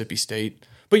beating Mississippi State.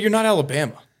 But you're not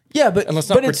Alabama. Yeah, but and let's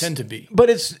not pretend to be. But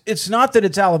it's not that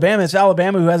it's Alabama. It's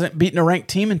Alabama who hasn't beaten a ranked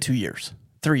team in 3 years.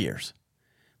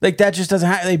 That just doesn't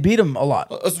happen. They beat them a lot.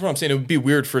 That's what I'm saying. It would be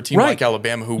weird for a team like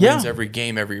Alabama who wins every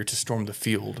game every year to storm the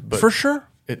field. But for sure.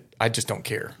 I just don't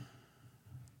care.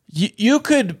 You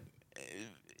could...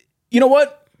 You know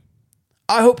what?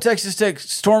 I hope Texas Tech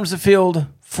storms the field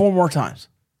 4 more times.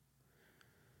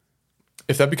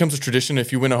 If that becomes a tradition,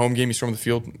 if you win a home game, you storm the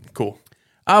field, cool.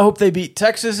 I hope they beat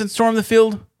Texas and storm the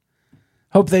field.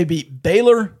 Hope they beat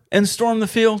Baylor and storm the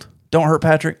field. Don't hurt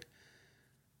Patrick.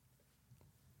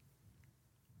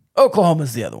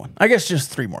 Oklahoma's the other one. I guess just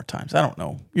 3 more times. I don't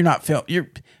know.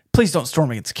 Please don't storm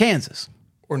against Kansas.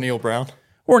 Or Neil Brown.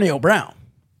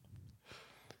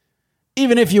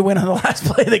 Even if you win on the last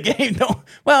play of the game,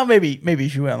 maybe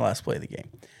if you win on the last play of the game.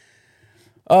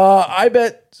 I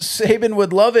bet Saban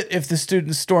would love it if the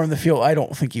students stormed the field. I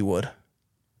don't think he would.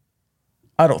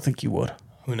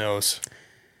 Who knows?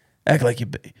 Act like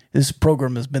this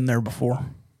program has been there before.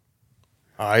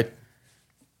 All right.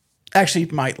 Actually,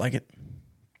 you might like it.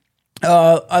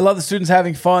 I love the students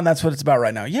having fun. That's what it's about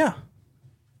right now. Yeah.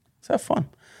 Let's have fun.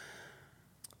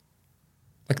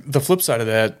 The flip side of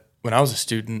that, when I was a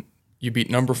student, you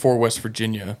beat number 4 West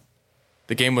Virginia.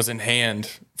 The game was in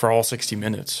hand for all 60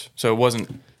 minutes. So it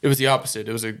was the opposite.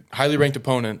 It was a highly ranked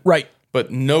opponent. Right.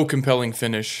 But no compelling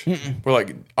finish.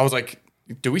 I was like,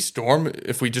 do we storm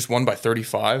if we just won by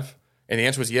 35? And the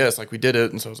answer was yes. We did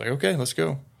it. And so I was like, okay, let's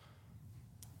go.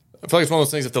 I feel like it's one of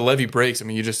those things, if the levee breaks,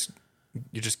 you just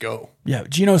go. Yeah.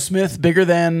 Geno Smith, better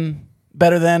than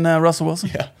Russell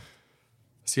Wilson? Yeah.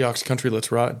 Seahawks country,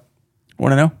 let's ride.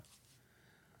 Want to know?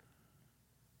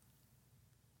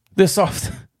 This off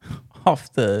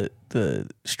the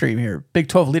stream here. Big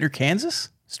 12 leader Kansas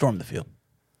stormed the field.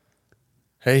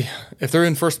 Hey, if they're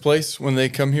in first place when they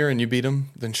come here and you beat them,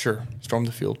 then sure, storm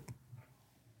the field.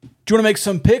 Do you want to make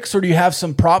some picks, or do you have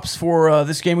some props for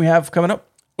this game we have coming up?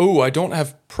 Oh, I don't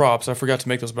have props. I forgot to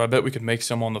make those, but I bet we could make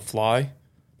some on the fly.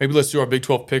 Maybe let's do our Big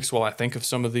 12 picks while I think of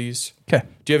some of these. Okay.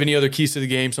 Do you have any other keys to the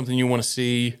game, something you want to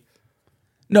see?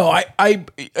 No, I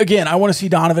want to see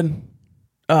Donovan.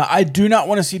 I do not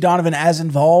want to see Donovan as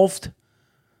involved.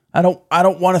 I don't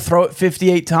want to throw it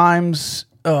 58 times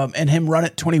and him run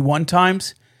it 21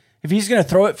 times. If he's going to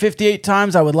throw it 58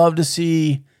 times, I would love to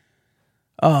see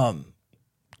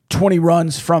 20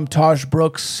 runs from Taj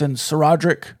Brooks and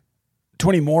Saradrick.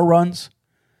 20 more runs.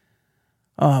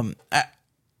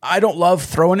 I don't love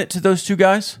throwing it to those two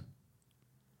guys.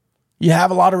 You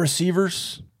have a lot of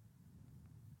receivers.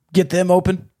 Get them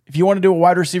open. If you want to do a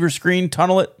wide receiver screen,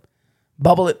 tunnel it,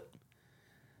 bubble it,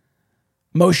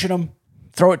 motion them,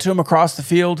 throw it to them across the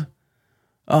field.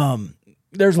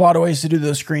 There's a lot of ways to do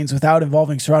those screens without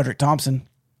involving Saradrick Thompson.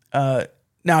 Now,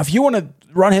 if you want to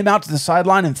run him out to the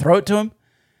sideline and throw it to him,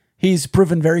 he's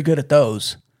proven very good at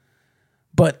those.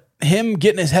 But him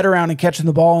getting his head around and catching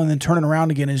the ball and then turning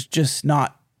around again is just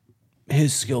not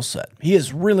his skill set. He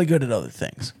is really good at other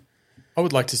things. I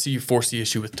would like to see you force the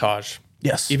issue with Taj.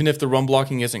 Yes. Even if the run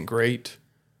blocking isn't great,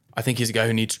 I think he's a guy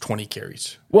who needs 20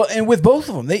 carries. Well, and with both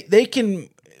of them, they can,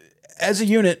 as a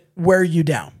unit, wear you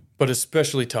down. But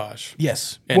especially Taj.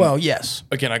 Yes. And yes.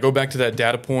 Again, I go back to that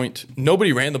data point.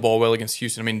 Nobody ran the ball well against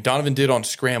Houston. I mean, Donovan did on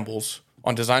scrambles.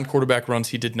 On designed quarterback runs,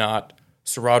 he did not.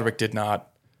 Sir Roderick did not.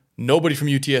 Nobody from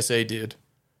UTSA did.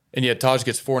 And yet Taj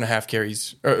gets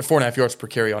 4.5 yards per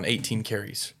carry on 18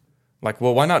 carries. Like,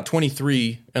 well, why not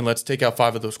 23 and let's take out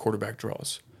 5 of those quarterback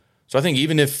draws? So I think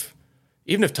even if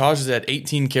Taj is at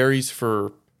 18 carries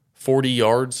for 40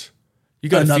 yards, you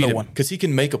got to feed him because he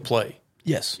can make a play.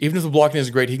 Yes. Even if the blocking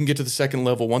isn't great, he can get to the second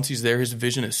level. Once he's there, his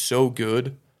vision is so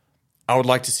good. I would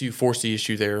like to see you force the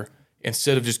issue there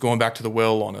instead of just going back to the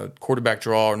well on a quarterback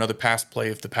draw or another pass play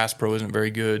if the pass pro isn't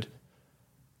very good.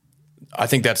 I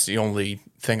think that's the only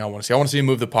thing I want to see. I want to see him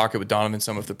move the pocket with Donovan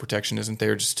some if the protection isn't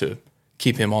there just to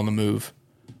keep him on the move.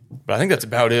 But I think that's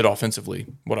about it offensively,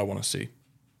 what I want to see.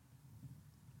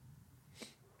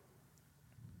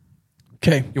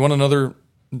 Okay. You want one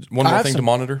more thing to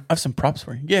monitor? I have some props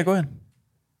for you. Yeah, go ahead.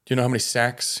 Do you know how many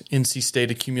sacks NC State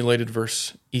accumulated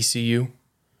versus ECU?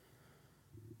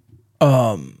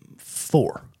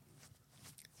 4.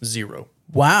 0.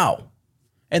 Wow.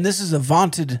 And this is a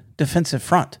vaunted defensive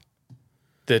front.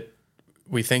 That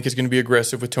we think is going to be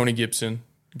aggressive with Tony Gibson.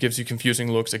 Gives you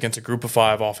confusing looks against a group of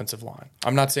 5 offensive line.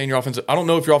 I'm not saying I don't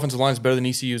know if your offensive line is better than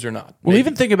ECU's or not. Well,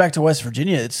 even thinking back to West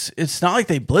Virginia, it's not like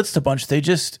they blitzed a bunch.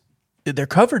 They're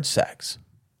covered sacks.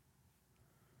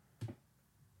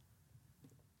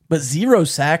 But 0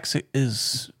 sacks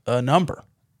is a number.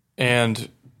 And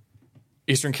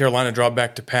Eastern Carolina dropped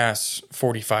back to pass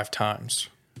 45 times.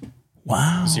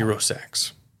 Wow. 0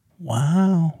 sacks.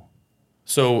 Wow.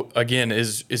 So, again,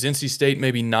 is NC State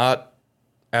maybe not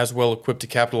as well equipped to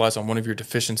capitalize on one of your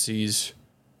deficiencies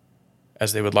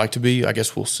as they would like to be? I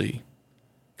guess we'll see.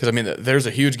 Because, I mean, there's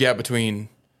a huge gap between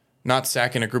not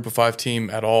sacking a group of 5 team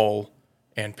at all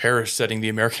and Parrish setting the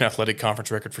American Athletic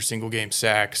Conference record for single-game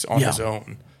sacks on his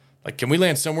own. Like, can we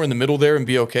land somewhere in the middle there and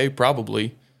be okay?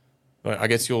 Probably. But I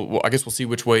guess we'll see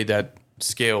which way that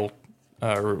scale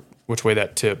or which way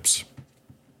that tips.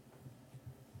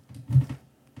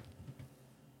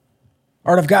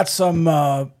 All right, I've got some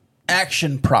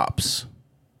action props.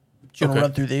 Do you want to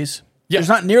run through these? Yeah. There's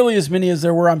not nearly as many as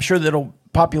there were. I'm sure that'll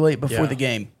populate before the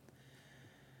game.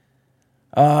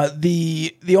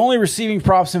 The only receiving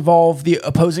props involve the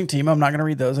opposing team. I'm not going to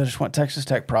read those. I just want Texas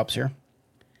Tech props here.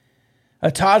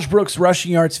 Taj Brooks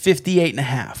rushing yards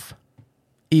 58.5,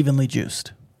 evenly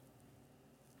juiced.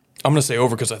 I'm going to say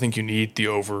over because I think you need the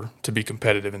over to be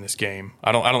competitive in this game.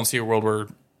 I don't see a world where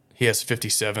he has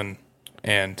 57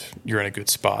 and you're in a good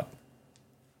spot.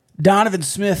 Donovan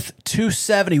Smith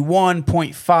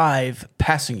 271.5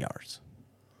 passing yards.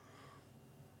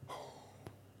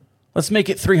 Let's make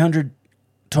it 300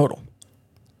 total.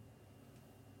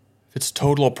 If it's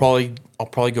total, I'll probably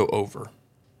go over.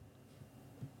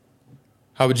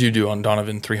 How would you do on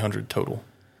Donovan 300 total?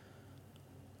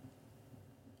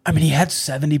 I mean, he had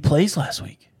 70 plays last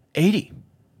week. 80.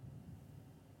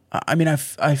 I mean,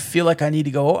 I feel like I need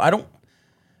to go. I don't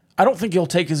think you'll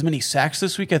take as many sacks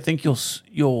this week. I think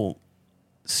you'll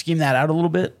scheme that out a little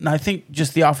bit, and I think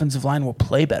just the offensive line will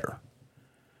play better.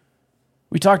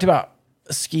 We talked about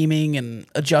scheming and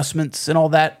adjustments and all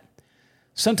that.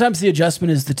 Sometimes the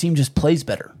adjustment is the team just plays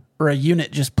better, or a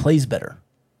unit just plays better.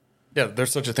 Yeah,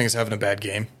 there's such a thing as having a bad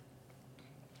game.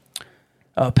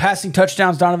 Passing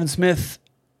touchdowns, Donovan Smith,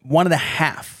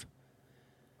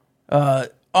 1.5.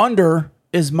 Under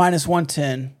is minus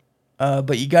 110,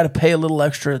 but you got to pay a little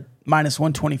extra, minus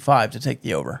 125 to take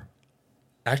the over.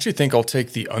 I actually think I'll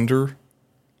take the under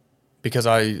because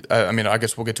I mean, I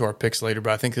guess we'll get to our picks later,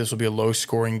 but I think this will be a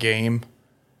low-scoring game,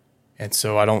 and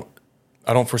so I don't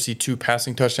foresee 2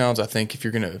 passing touchdowns. I think if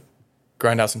you're going to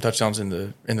grind out some touchdowns in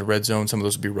the red zone, some of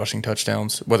those will be rushing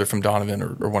touchdowns, whether from Donovan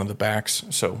or one of the backs.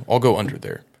 So I'll go under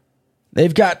there.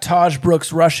 They've got Taj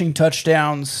Brooks rushing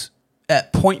touchdowns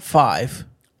at 0.5.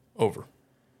 Over.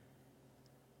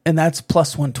 And that's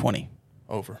plus 120.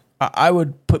 Over. I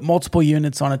would put multiple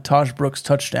units on a Taj Brooks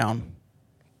touchdown.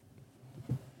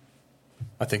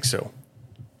 I think so.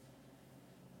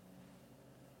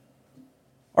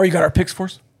 Or you got our picks for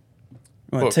us?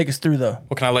 You want to take us through the...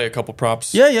 Well, can I lay a couple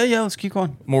props? Yeah. Let's keep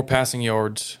going. More passing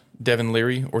yards, Devin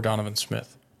Leary or Donovan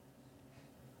Smith?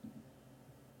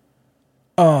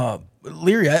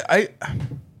 Leary,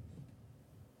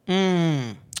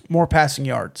 more passing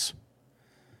yards.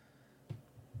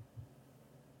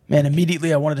 Man,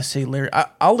 immediately I wanted to say Leary.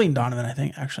 I'll lean Donovan, I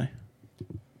think, actually.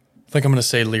 I think I'm going to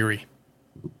say Leary.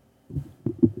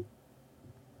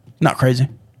 Not crazy.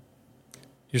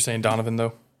 You're saying Donovan,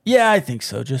 though? Yeah, I think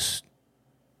so. Just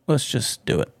Let's just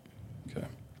do it. Okay.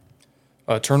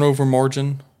 Turnover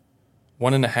margin,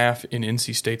 1.5 in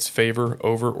NC State's favor,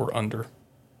 over or under?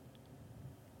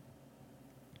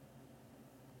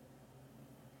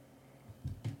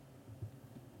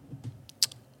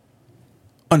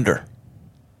 Under.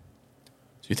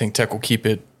 So you think Tech will keep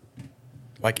it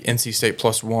like NC State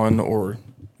 +1 or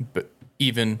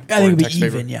even? I think it'll be Tech's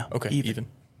favor? even, yeah. Okay, even.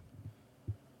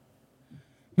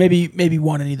 Maybe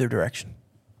one in either direction.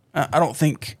 I don't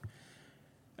think.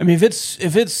 I mean,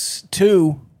 if it's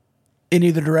 2 in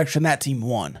either direction, that team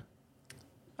won.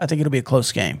 I think it'll be a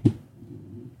close game.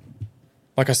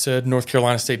 Like I said, North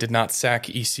Carolina State did not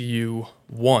sack ECU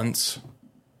once.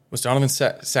 Was Donovan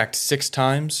sacked 6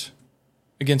 times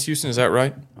against Houston? Is that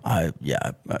right?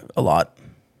 Yeah, a lot.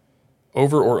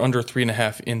 Over or under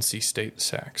 3.5 NC State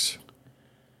sacks?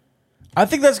 I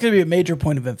think that's going to be a major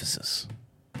point of emphasis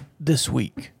this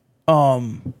week.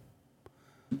 I'll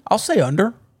say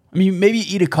under. I mean, maybe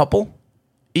eat a couple.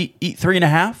 Eat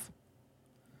 3.5. Of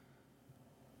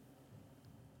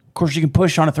course, you can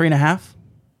push on a 3.5.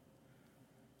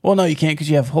 Well, no, you can't because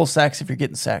you have whole sacks if you're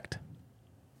getting sacked.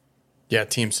 Yeah,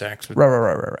 team sacks.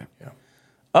 Right. Yeah.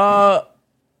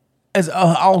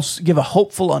 I'll give a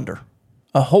hopeful under.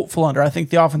 A hopeful under. I think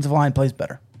the offensive line plays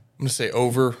better. I'm going to say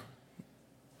over,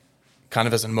 kind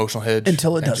of as an emotional hedge.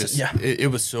 Until it And doesn't, yeah.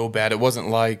 It was so bad. It wasn't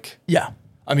like... Yeah.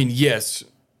 I mean, yes,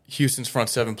 Houston's front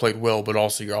 7 played well, but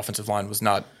also your offensive line was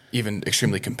not even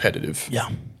extremely competitive. Yeah.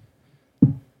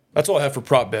 That's all I have for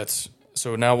prop bets.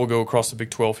 So now we'll go across the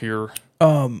Big 12 here.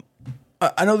 I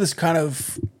know this kind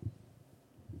of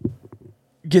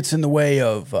gets in the way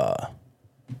of the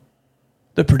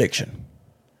prediction,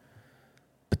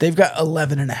 but they've got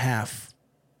 11.5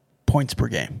 points per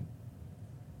game.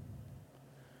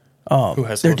 Who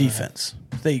has their 11.5? defense?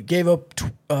 They gave up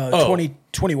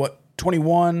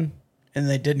 21, and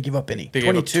they didn't give up any. They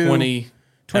gave up 20,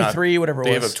 23, whatever it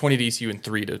They was. gave up 20 to ECU and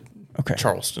 3 to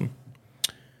Charleston.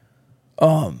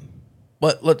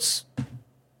 Let's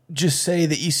just say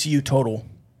the ECU total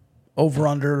over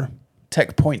under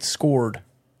Tech points scored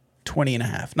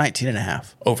 20.5,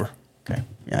 19.5. Over. Okay.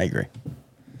 Yeah, I agree.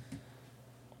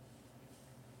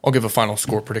 I'll give a final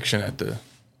score prediction at the...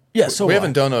 Yeah, so we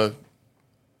haven't done a...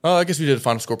 I guess we did a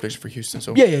final score prediction for Houston,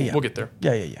 so Yeah. we'll get there.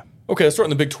 Yeah. Okay, let's start in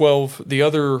the Big 12. The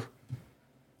other,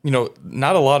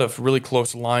 not a lot of really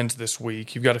close lines this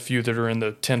week. You've got a few that are in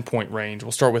the 10-point range.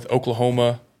 We'll start with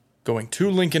Oklahoma going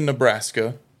to Lincoln,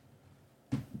 Nebraska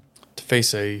to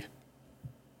face a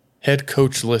head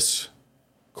coachless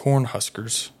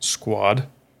Cornhuskers squad.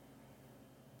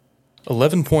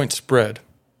 11-point spread,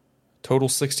 total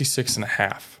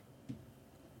 66.5.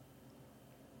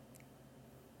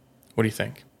 What do you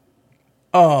think?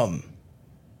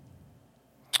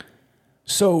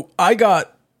 So I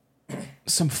got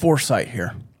some foresight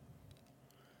here.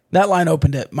 That line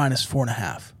opened at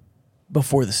 -4.5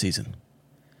 before the season.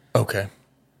 Okay.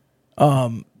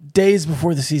 Days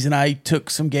before the season, I took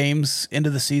some games into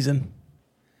the season,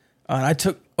 and I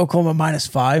took Oklahoma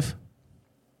 -5.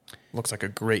 Looks like a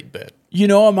great bet.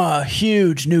 I'm a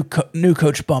huge new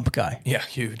coach bump guy. Yeah,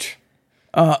 huge.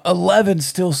 11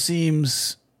 still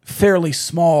seems fairly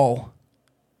small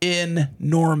in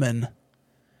Norman.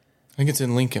 I think it's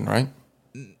in Lincoln, right?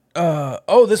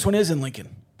 This one is in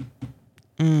Lincoln.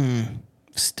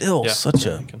 Still Yeah, such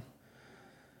a... Lincoln.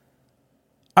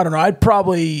 I don't know. I'd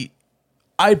probably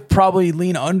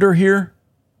lean under here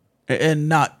and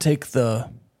not take the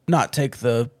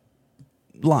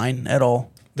line at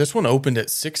all, This one opened at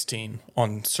 16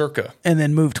 on Circa. and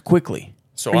then moved quickly.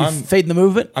 So Are you I'm fading the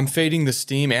movement. I'm fading the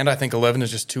steam, and I think 11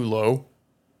 is just too low.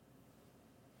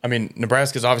 I mean,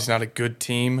 Nebraska's obviously not a good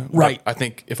team. but Right. I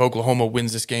think if Oklahoma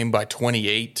wins this game by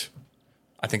 28,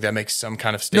 I think that makes some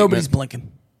kind of statement. Nobody's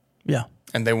blinking. Yeah.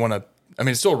 And they want to, I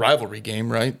mean, it's still a rivalry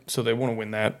game, right? So they want to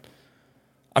win that.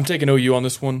 I'm taking OU on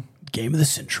this one. Game of the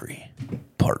century,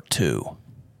 part 2.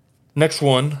 Next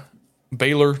one,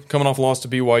 Baylor coming off a loss to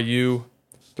BYU.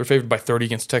 They're favored by 30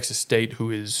 against Texas State,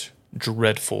 who is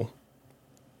dreadful.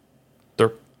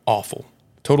 They're awful.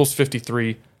 Total's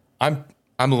 53. I'm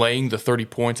laying the 30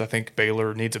 points. I think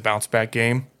Baylor needs a bounce back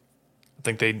game. I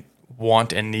think they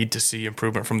want and need to see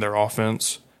improvement from their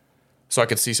offense. So I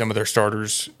could see some of their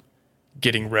starters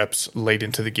getting reps late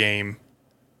into the game.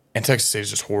 And Texas State is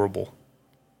just horrible.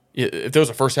 If there was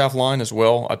a first half line as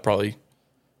well, I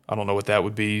don't know what that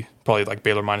would be. Probably like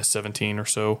Baylor -17 or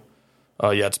so.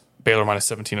 It's Baylor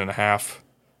 -17.5.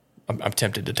 I'm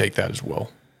tempted to take that as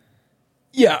well.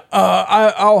 Yeah,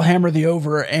 I'll hammer the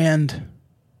over, and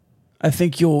I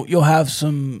think you'll have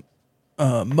some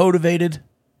motivated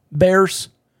Bears.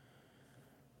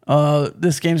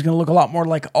 This game's going to look a lot more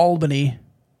like Albany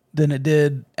than it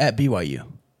did at BYU.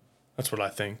 That's what I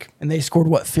think. And they scored,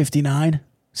 what, 59?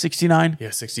 69? Yeah,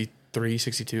 63,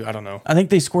 62. I don't know. I think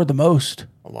they scored the most.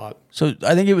 A lot. So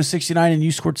I think it was 69 and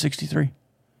you scored 63.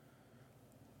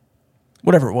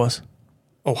 Whatever it was.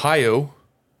 Ohio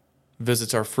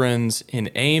visits our friends in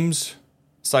Ames.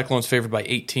 Cyclones favored by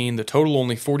 18. The total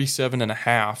only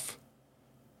 47.5.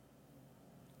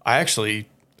 I actually,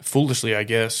 foolishly, I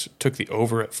guess, took the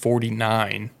over at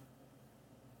 49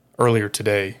 earlier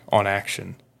today on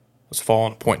action. I was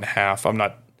falling 1.5. I'm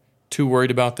not too worried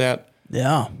about that.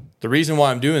 Yeah. The reason why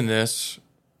I'm doing this,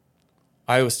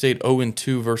 Iowa State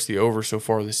 0-2 versus the over so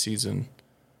far this season.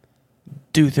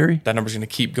 Do theory. That number's going to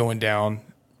keep going down.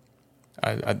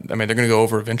 I mean, they're going to go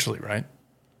over eventually, right?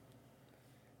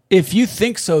 If you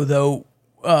think so, though,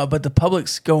 but the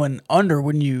public's going under,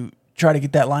 wouldn't you try to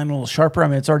get that line a little sharper? I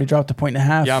mean, it's already dropped to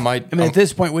 1.5. Yeah, I might. I mean, at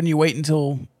this point, wouldn't you wait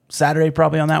until Saturday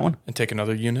probably on that one? And take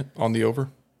another unit on the over?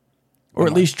 Or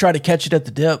at least try to catch it at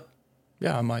the dip?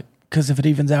 Yeah, I might. Because if it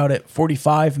evens out at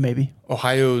 45, maybe.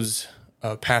 Ohio's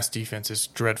pass defense is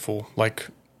dreadful, like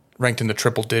ranked in the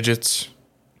triple digits.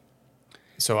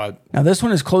 So Now, this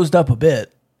one is closed up a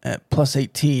bit at plus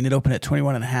 18. It opened at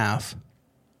 21.5.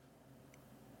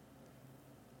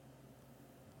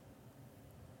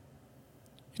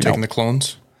 You taking the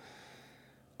clones?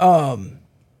 I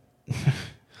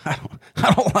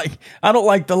don't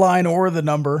like the line or the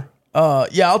number.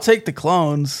 Yeah, I'll take the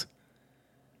clones.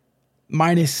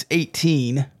 Minus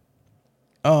 18.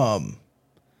 I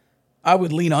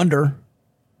would lean under.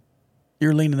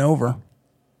 You're leaning over.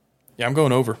 Yeah, I'm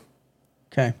going over.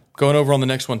 Okay. Going over on the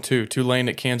next one, too. Tulane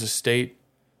at Kansas State.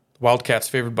 The Wildcats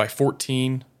favored by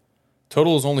 14.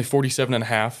 Total is only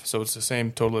 47.5, so it's the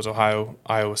same total as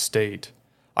Iowa State.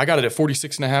 I got it at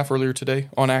 46.5 earlier today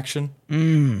on action.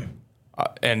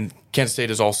 And Kansas State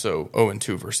is also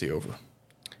 0-2 versus the over.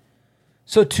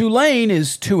 So Tulane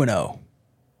is 2-0.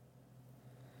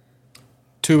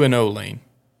 2-0 Lane.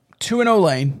 2-0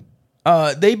 Lane.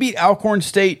 They beat Alcorn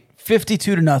State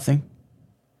 52-0.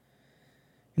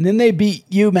 And then they beat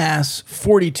UMass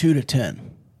 42-10.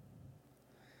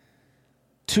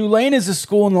 Tulane is a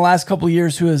school in the last couple of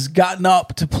years who has gotten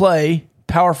up to play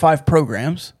Power 5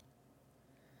 programs,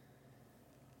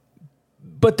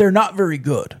 but they're not very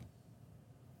good.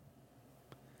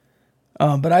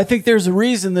 But I think there's a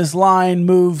reason this line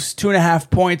moves 2.5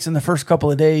 points in the first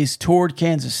couple of days toward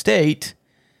Kansas State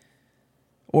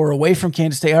or away from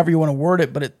Kansas State, however you want to word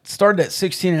it. But it started at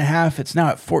 16.5. It's now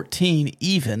at 14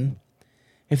 even.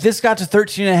 If this got to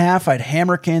 13.5, I'd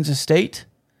hammer Kansas State.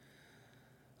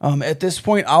 At this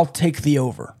point, I'll take the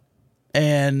over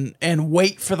and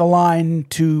wait for the line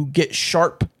to get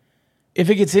sharp. If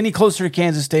it gets any closer to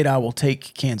Kansas State, I will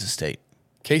take Kansas State.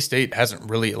 K-State hasn't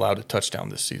really allowed a touchdown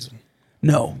this season.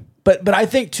 No, but I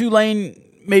think Tulane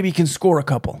maybe can score a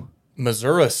couple.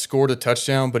 Missouri scored a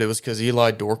touchdown, but it was because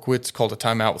Eli Dorkwitz called a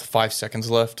timeout with 5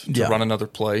 seconds left to run another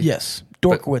play. Yes,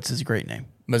 Dorkwitz is a great name.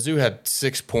 Mizzou had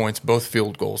 6 points, both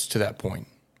field goals to that point.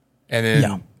 And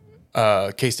then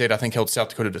K-State, I think, held South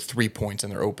Dakota to 3 points in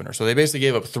their opener. So they basically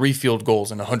gave up 3 field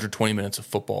goals in 120 minutes of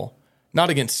football. Not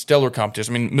against stellar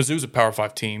competition. I mean, Mizzou's a Power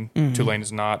 5 team. Tulane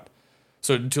is not.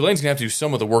 So Tulane's going to have to do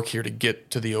some of the work here to get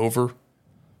to the over.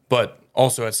 But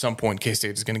also at some point,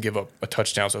 K-State is going to give up a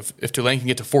touchdown. So if Tulane can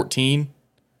get to 14,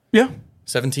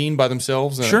 17 by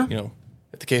themselves, then,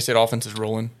 if the K-State offense is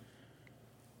rolling.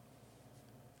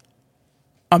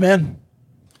 I'm in.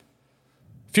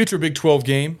 Future Big 12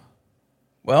 game.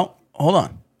 Well, hold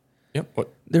on. Yep.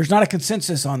 What? There's not a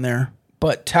consensus on there,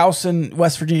 but Towson,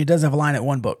 West Virginia does have a line at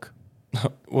one book.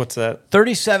 What's that?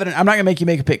 37. I'm not going to make you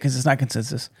make a pick because it's not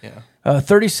consensus. Yeah.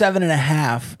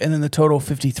 37.5, and then the total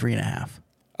 53.5.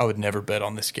 I would never bet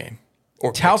on this game.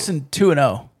 Or Towson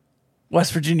 2-0.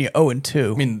 West Virginia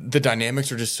 0-2. I mean, the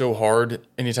dynamics are just so hard.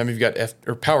 Anytime you've got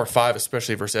Power 5,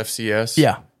 especially versus FCS.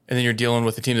 Yeah. And then you're dealing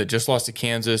with a team that just lost to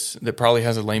Kansas, that probably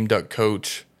has a lame duck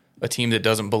coach, a team that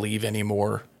doesn't believe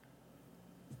anymore.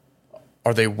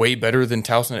 Are they way better than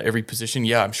Towson at every position?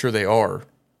 Yeah, I'm sure they are.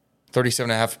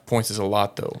 37.5 points is a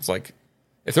lot, though. It's like,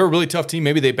 if they're a really tough team,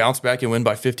 maybe they bounce back and win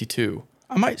by 52.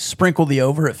 I might sprinkle the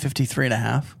over at 53.5.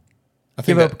 I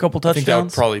think Give up a couple touchdowns. I think that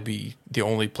would probably be the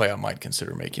only play I might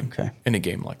consider making in a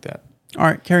game like that. All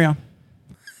right, carry on.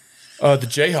 The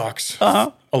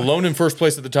Jayhawks, alone in first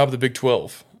place at the top of the Big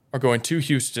 12, are going to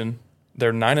Houston.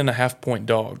 They're 9.5-point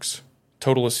dogs.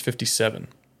 Total is 57.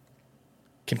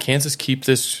 Can Kansas keep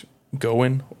this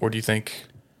going, or do you think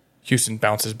Houston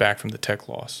bounces back from the Tech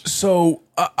loss? So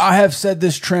I have said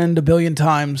this trend a billion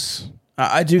times.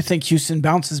 I do think Houston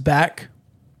bounces back.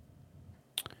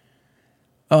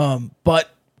 But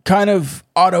kind of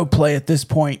autoplay at this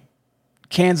point.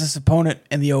 Kansas opponent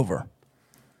and the over.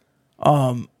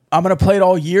 I'm going to play it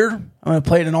all year. I'm going to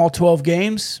play it in all 12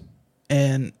 games.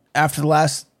 And after the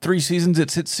last 3 seasons,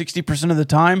 it's hit 60% of the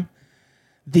time.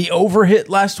 The over hit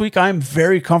last week. I'm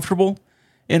very comfortable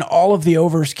in all of the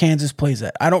overs Kansas plays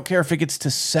at. I don't care if it gets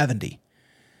to 70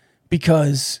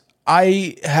 because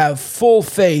I have full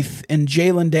faith in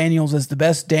Jalen Daniels as the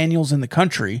best Daniels in the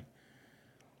country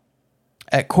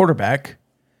at quarterback.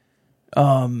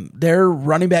 Their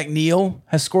running back Neal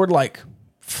has scored like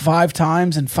 5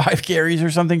 times in 5 carries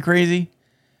or something crazy.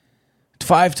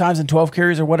 5 times in 12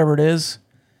 carries or whatever it is.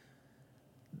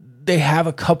 They have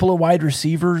a couple of wide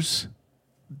receivers.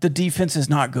 The defense is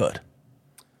not good.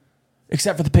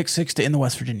 Except for the pick 6 to end the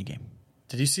West Virginia game.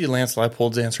 Did you see Lance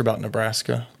Leipold's answer about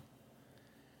Nebraska?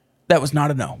 That was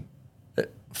not a no.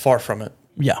 Far from it.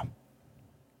 Yeah.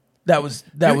 That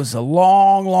was a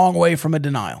long, long way from a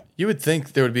denial. You would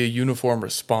think there would be a uniform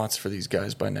response for these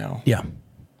guys by now. Yeah.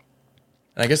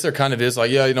 And I guess there kind of is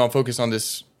like, yeah, I'm focused on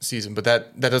this season, but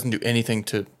that doesn't do anything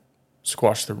to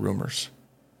squash the rumors.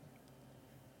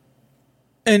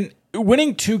 And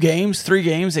winning 3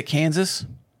 games at Kansas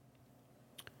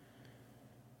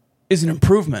is an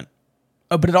improvement.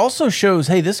 But it also shows,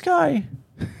 hey, this guy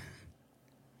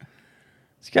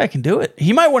can do it.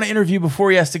 He might want to interview before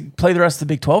he has to play the rest of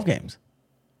the Big 12 games.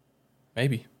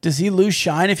 Maybe. Does he lose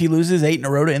shine if he loses 8 in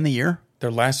a row to end the year?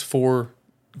 Their last 4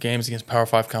 games against Power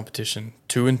 5 competition,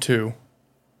 2-2,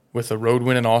 with a road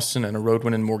win in Austin and a road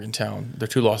win in Morgantown. Their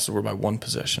 2 losses were by 1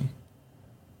 possession.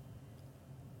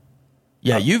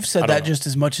 Yeah, you've said that just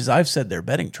as much as I've said their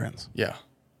betting trends. Yeah.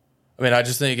 I mean, I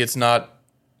just think it's not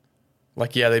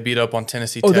like, yeah, they beat up on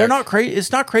Tennessee Tech. Oh, they're not crazy.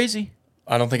 It's not crazy.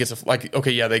 I don't think it's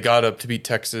okay, yeah, they got up to beat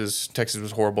Texas. Texas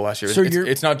was horrible last year. So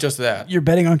it's not just that. You're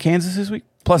betting on Kansas this week?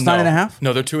 Plus 9.5?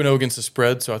 No, they're 2-0 against the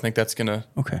spread, so I think that's going to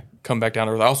come back down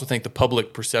to earth. I also think the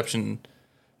public perception,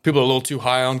 people are a little too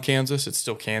high on Kansas. It's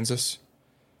still Kansas.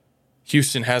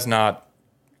 Houston has not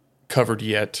covered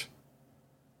yet.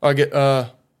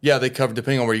 Yeah, they covered,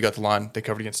 depending on where you got the line, they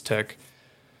covered against Tech.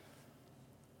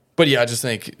 But yeah, I just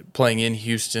think playing in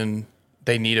Houston,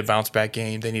 they need a bounce back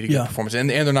game. They need a good performance. And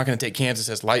they're not going to take Kansas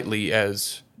as lightly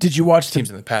as teams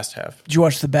in the past have. Did you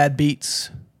watch the Bad Beats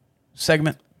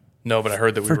segment? No, but I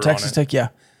heard that we were Texas on it. Tech, yeah.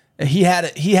 He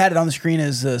had it on the screen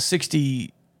as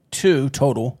 62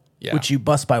 total, which you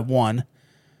bust by 1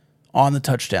 on the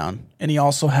touchdown. And he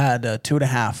also had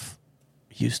 2.5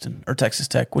 Houston or Texas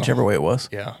Tech, whichever way it was.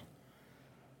 Yeah.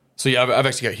 So yeah, I've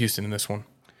actually got Houston in this one.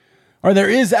 All right, there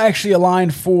is actually a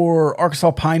line for Arkansas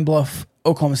Pine Bluff,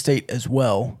 Oklahoma State as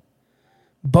well.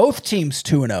 Both teams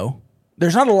 2-0.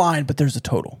 There's not a line, but there's a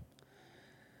total.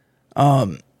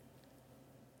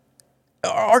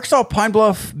 Arkansas Pine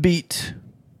Bluff beat.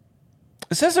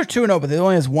 It says they're 2-0, but they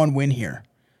only has 1 win here,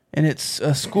 and it's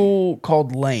a school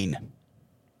called Lane.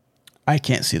 I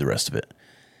can't see the rest of it.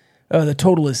 The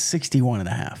total is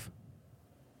 61.5.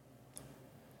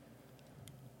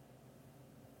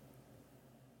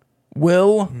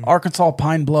 Will Arkansas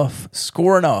Pine Bluff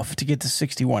score enough to get to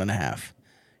 61.5?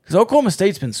 Because Oklahoma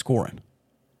State's been scoring.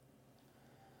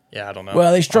 Yeah, I don't know.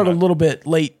 Well, they struggled a little bit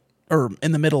late or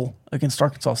in the middle against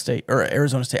Arkansas State or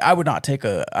Arizona State. I would not take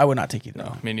either.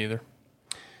 No, me neither.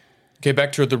 Okay,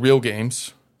 back to the real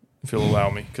games, if you'll allow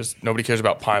me, because nobody cares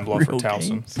about Pine Bluff or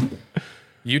Towson.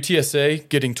 UTSA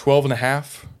getting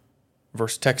 12.5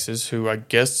 versus Texas, who I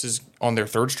guess is on their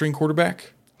 3rd string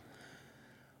quarterback.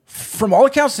 From all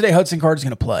accounts today, Hudson Card's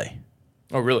going to play.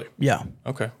 Oh, really? Yeah.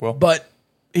 Okay, well. But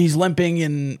he's limping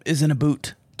and is in a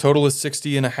boot. Total is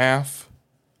 60.5.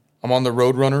 I'm on the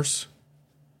Roadrunners.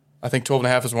 I think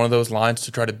 12.5 is one of those lines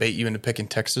to try to bait you into picking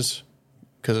Texas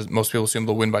because most people assume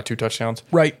they'll win by 2 touchdowns.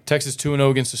 Right. Texas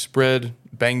 2-0 against the spread,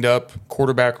 banged up,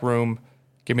 quarterback room.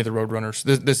 Give me the Roadrunners.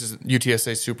 This is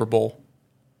UTSA Super Bowl.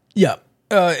 Yeah.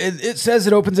 It says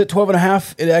it opens at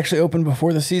 12.5. It actually opened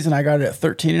before the season. I got it at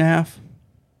 13.5.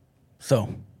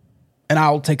 So, and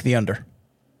I'll take the under.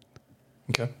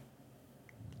 Okay.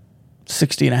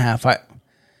 60.5.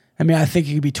 I mean, I think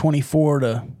it could be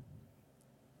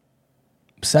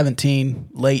 24-17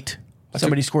 late.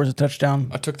 Somebody scores a touchdown.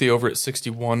 I took the over at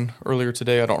 61 earlier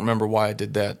today. I don't remember why I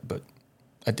did that, but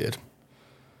I did.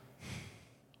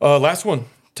 Last one,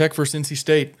 Tech versus NC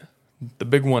State, the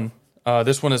big one.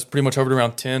 This one is pretty much hovered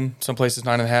around 10. Some places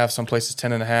 9.5, some places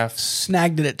 10.5.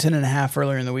 Snagged it at 10.5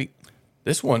 earlier in the week.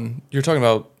 This one, you're talking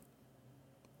about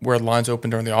where the lines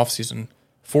opened during the offseason,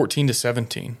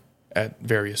 14-17 at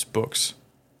various books.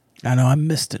 I know, I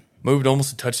missed it. Moved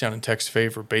almost a touchdown in Tech's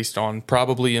favor based on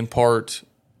probably in part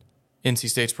NC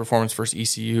State's performance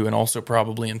versus ECU and also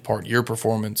probably in part your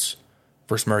performance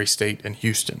versus Murray State and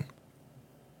Houston.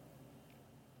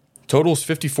 Total's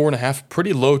 54.5.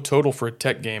 Pretty low total for a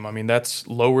Tech game. I mean, that's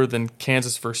lower than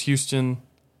Kansas versus Houston.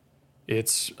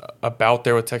 It's about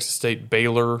there with Texas State,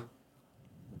 Baylor.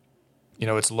 You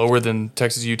know, it's lower than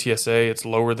Texas UTSA. It's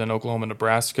lower than Oklahoma,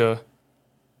 Nebraska.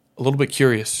 A little bit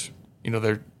curious. You know,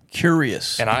 they're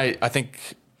Curious. and I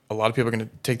think a lot of people are going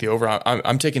to take the over.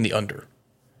 I'm taking the under.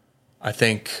 I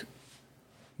think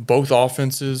both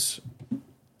offenses,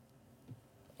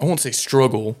 I won't say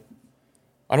struggle.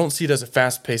 I don't see it as a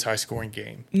fast-paced, high-scoring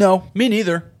game. No, me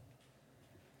neither.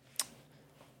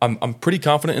 I'm pretty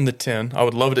confident in the 10. I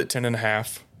would love it at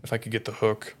 10.5 if I could get the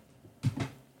hook.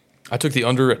 I took the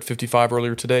under at 55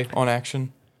 earlier today on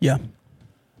action. Yeah.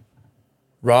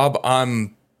 Rob,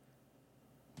 I'm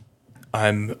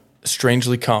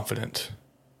strangely confident.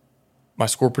 My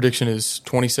score prediction is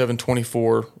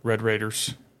 27-24 Red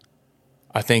Raiders.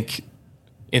 I think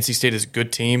NC State is a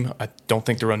good team. I don't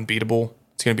think they're unbeatable.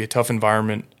 It's going to be a tough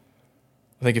environment.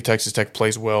 I think if Texas Tech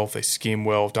plays well, if they scheme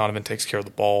well, if Donovan takes care of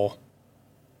the ball,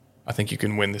 I think you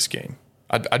can win this game.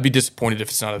 I'd be disappointed if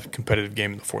it's not a competitive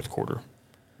game in the fourth quarter.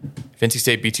 If NC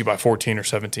State beats you by 14 or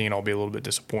 17, I'll be a little bit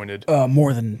disappointed.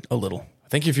 More than a little. I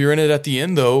think if you're in it at the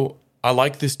end, though, I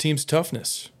like this team's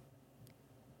toughness.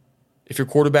 If your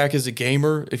quarterback is a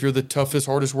gamer, if you're the toughest,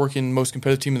 hardest working, most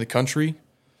competitive team in the country,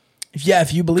 Yeah,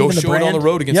 if you believe go in the show brand. it on the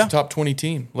road against Yeah. the top 20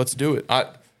 team. Let's do it.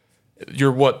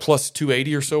 You're what, plus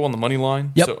 280 or so on the money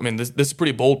line? Yep. So, I mean, this is a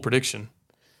pretty bold prediction.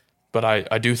 But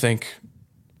I do think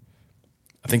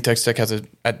Texas Tech has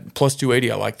at plus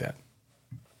 280. I like that.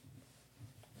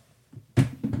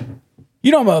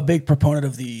 You know, I'm a big proponent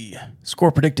of the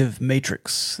score predictive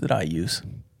matrix that I use.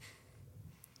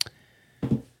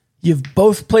 You've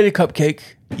both played a cupcake.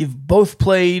 You've both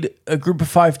played a group of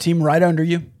 5 team right under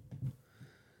you.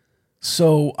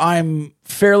 So I'm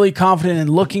fairly confident in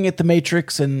looking at the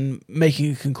matrix and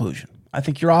making a conclusion. I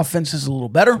think your offense is a little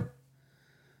better.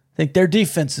 I think their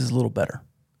defense is a little better.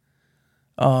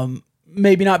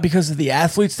 Maybe not because of the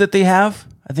athletes that they have.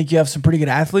 I think you have some pretty good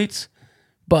athletes,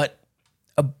 but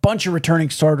a bunch of returning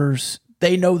starters.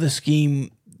 They know the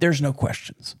scheme. There's no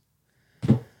questions.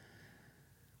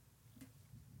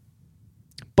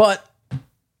 But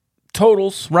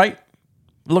totals, right?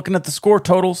 Looking at the score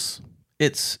totals,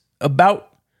 it's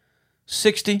about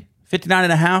 60,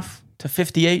 59.5 to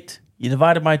 58. You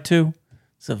divide it by 2.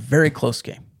 It's a very close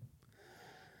game.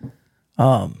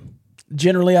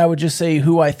 Generally, I would just say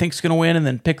who I think's going to win and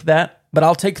then pick that. But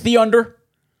I'll take the under.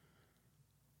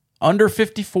 Under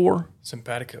 54.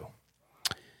 Simpatico.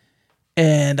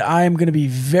 And I'm going to be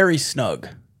very snug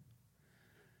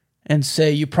and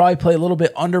say you probably play a little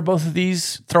bit under both of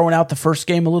these, throwing out the first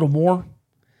game a little more.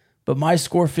 But my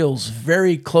score feels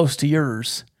very close to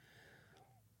yours.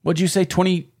 What'd you say,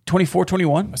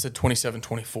 24-21? I said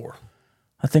 27-24.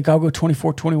 I think I'll go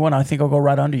 24-21. I think I'll go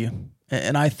right under you.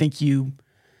 And I think you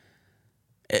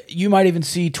might even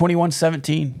see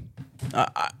 21-17.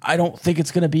 I don't think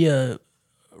it's going to be a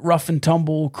rough and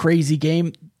tumble, crazy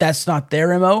game. That's not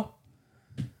their MO.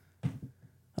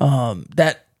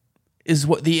 That is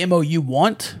what the MO you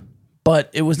want,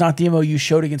 but it was not the MO you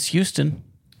showed against Houston.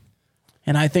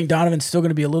 And I think Donovan's still going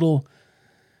to be a little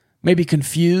maybe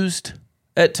confused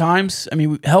at times. I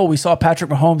mean, hell, we saw Patrick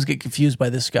Mahomes get confused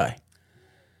by this guy.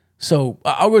 So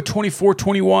I'll go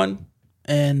 24-21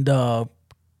 and not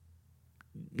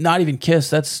even kiss.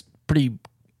 That's pretty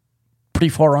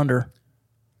far under.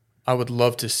 I would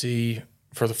love to see,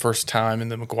 for the first time in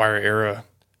the McGuire era,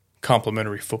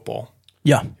 complimentary football.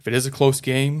 Yeah. If it is a close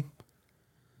game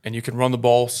and you can run the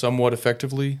ball somewhat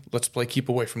effectively, let's play keep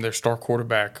away from their star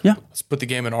quarterback. Yeah. Let's put the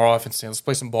game in our offense. Let's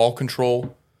play some ball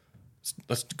control.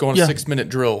 Let's go on a 6-minute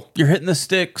drill. You're hitting the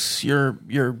sticks. You're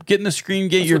getting the screen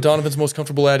game. That's what Donovan's most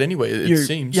comfortable at anyway, it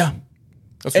seems. Yeah.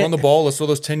 Let's run the ball. Let's throw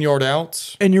those 10-yard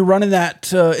outs. And you're running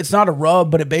that, it's not a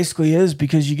rub, but it basically is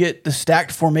because you get the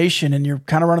stacked formation and you're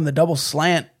kind of running the double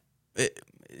slant.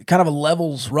 Kind of a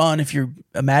levels run if you're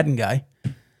a Madden guy.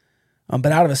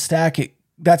 But out of a stack,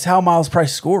 that's how Miles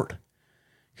Price scored.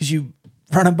 Because you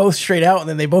run them both straight out and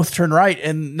then they both turn right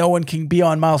and no one can be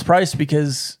on Miles Price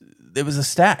because it was a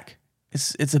stack.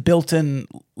 It's a built-in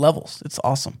levels. It's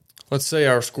awesome. Let's say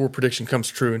our score prediction comes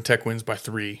true and Tech wins by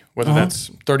 3, whether that's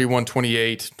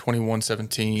 31-28,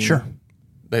 21-17. Sure.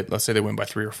 Let's say they win by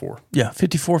 3 or 4. Yeah,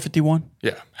 54-51.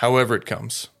 Yeah, however it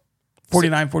comes.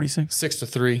 49-46.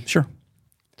 6-3. Sure.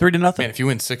 3-0. Man, if you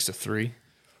win 6-3,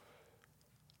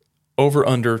 over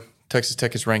under, Texas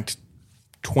Tech is ranked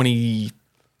 22nd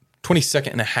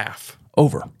and a half.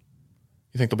 Over.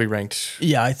 You think they'll be ranked?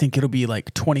 Yeah, I think it'll be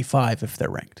like 25 if they're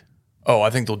ranked. Oh, I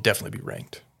think they'll definitely be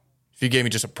ranked. If you gave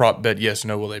me just a prop bet, yes,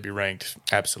 no, will they be ranked?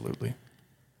 Absolutely.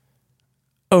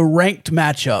 A ranked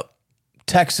matchup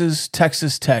Texas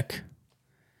Tech.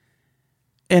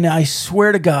 And I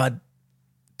swear to God,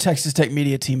 Texas Tech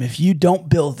media team, if you don't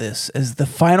bill this as the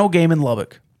final game in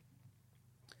Lubbock,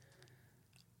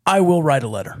 I will write a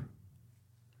letter.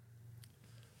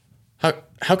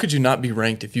 How could you not be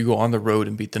ranked if you go on the road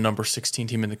and beat the number 16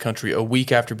 team in the country a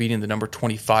week after beating the number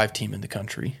 25 team in the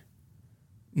country?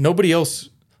 Nobody else,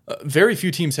 very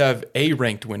few teams have a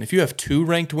ranked win. If you have 2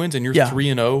 ranked wins and you're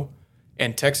 3-0,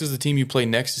 and Texas, the team you play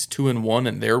next, is 2-1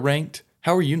 and they're ranked,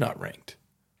 how are you not ranked?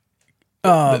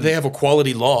 They have a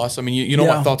quality loss. I mean, you know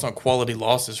my thoughts on quality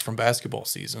losses from basketball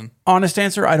season. Honest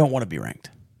answer, I don't want to be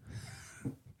ranked.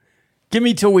 Give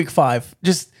me till week 5.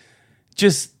 Just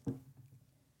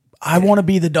I want to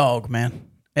be the dog, man.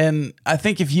 And I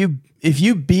think if you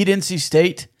beat NC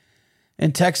State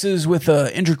and Texas with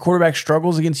injured quarterback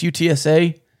struggles against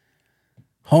UTSA,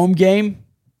 home game,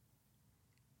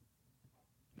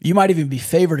 you might even be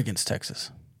favored against Texas,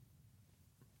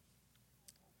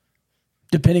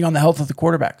 depending on the health of the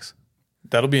quarterbacks.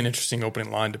 That'll be an interesting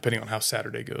opening line, depending on how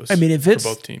Saturday goes. I mean, if for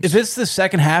both teams. If it's the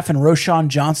second half and Roshan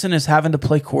Johnson is having to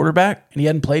play quarterback, and he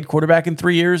hadn't played quarterback in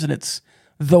 3 years, and it's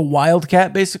the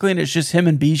Wildcat basically, and it's just him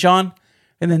and Bijan,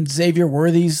 and then Xavier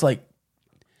Worthy's like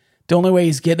the only way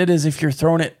he's getting it is if you're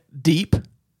throwing it deep.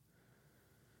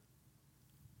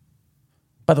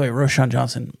 By the way, Roshan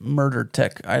Johnson murdered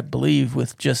Tech, I believe,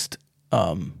 with just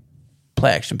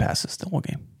play action passes the whole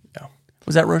game. Yeah,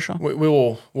 was that Roshan?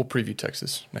 We'll preview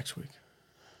Texas next week.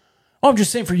 Oh, I'm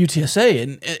just saying for UTSA,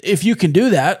 and if you can do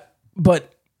that,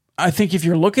 but I think if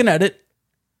you're looking at it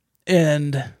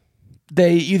and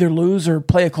they either lose or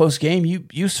play a close game,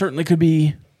 you certainly could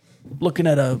be looking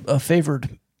at a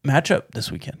favored matchup this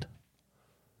weekend.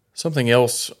 Something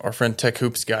else our friend Tech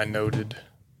Hoops guy noted,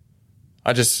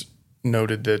 I just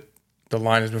noted that the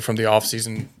line has been from the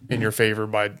offseason in your favor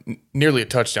by nearly a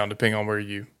touchdown, depending on where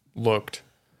you looked.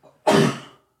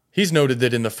 He's noted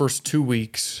that in the first 2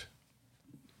 weeks,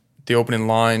 the opening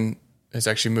line has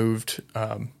actually moved,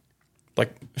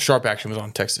 like sharp action was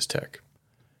on Texas Tech.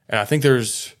 And I think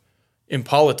in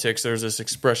politics, there's this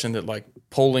expression that like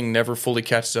polling never fully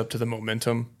catches up to the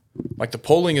momentum. Like the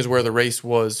polling is where the race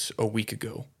was a week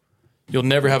ago. You'll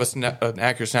never have an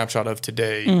accurate snapshot of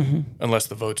today unless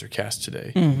the votes are cast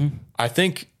today. Mm-hmm. I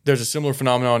think there's a similar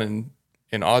phenomenon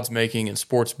in odds making and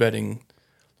sports betting.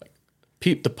 Like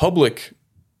the public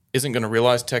isn't going to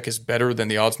realize Tech is better than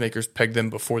the odds makers pegged them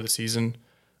before the season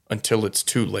until it's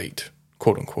too late,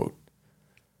 quote unquote.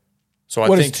 So I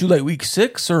think is too late, week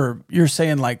 6, or you're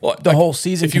saying like the whole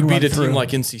season? If you beat a team like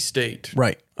NC State,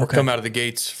 right, or come out of the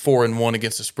gates 4-1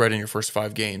 against the spread in your first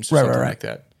 5 games, or something like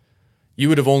that, you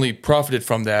would have only profited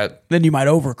from that. Then you might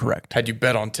overcorrect had you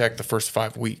bet on Tech the first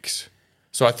 5 weeks.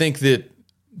 So I think that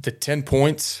the 10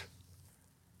 points,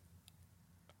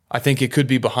 I think it could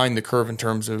be behind the curve in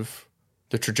terms of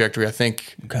the trajectory. I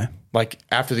think like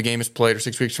after the game is played or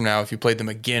 6 weeks from now, if you played them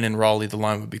again in Raleigh, the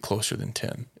line would be closer than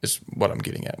 10 is what I'm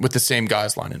getting at, with the same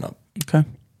guys lining up. Okay.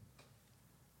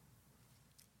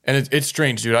 And it's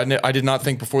strange, dude. I did not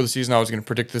think before the season I was going to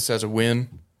predict this as a win.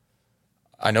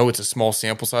 I know it's a small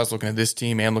sample size looking at this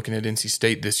team and looking at NC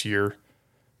State this year,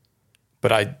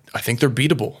 but I think they're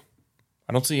beatable.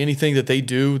 I don't see anything that they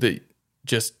do that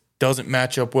just doesn't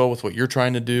match up well with what you're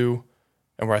trying to do,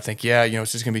 and where I think,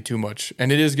 it's just going to be too much.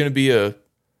 And it is going to be a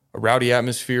rowdy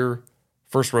atmosphere,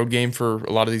 first road game for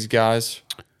a lot of these guys.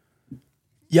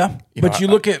 Yeah, but you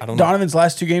look at Donovan's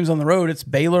last 2 games on the road, it's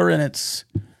Baylor and it's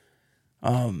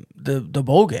the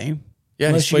bowl game.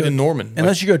 Yeah, he's played in Norman.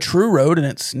 Unless you go true road and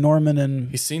it's Norman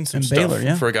and he's seen some Baylor,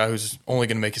 stuff for a guy who's only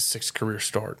going to make his 6th career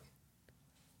start.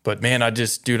 But man, I get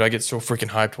so freaking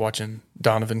hyped watching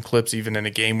Donovan clips, even in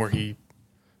a game where he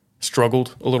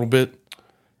struggled a little bit.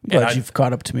 Glad you've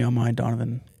caught up to me on my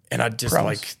Donovan. And I just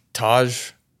like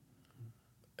Taj.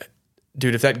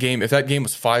 Dude, if that game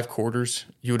was 5 quarters,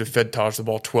 you would have fed Taj the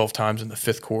ball 12 times in the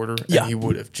 5th quarter, and he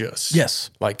would have just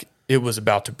like it was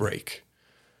about to break.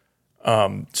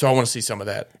 So I want to see some of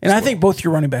that. And I think both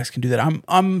your running backs can do that.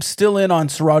 I'm still in on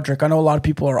SaRodorick. I know a lot of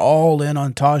people are all in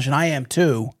on Taj, and I am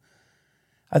too.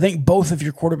 I think both of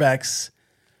your quarterbacks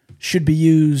should be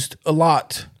used a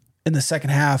lot in the second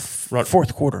half,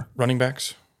 4th quarter. Running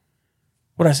backs?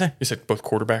 What did I say? You said both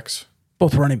quarterbacks?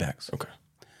 Both running backs. Okay.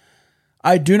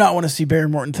 I do not want to see Baron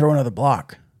Morton throw another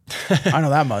block. I know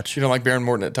that much. You don't like Baron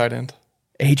Morton at tight end?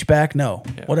 H-back? No.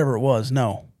 Yeah. Whatever it was,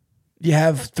 no. You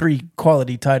have 3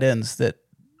 quality tight ends that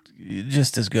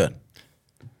just as good.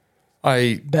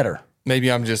 Better.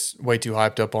 Maybe I'm just way too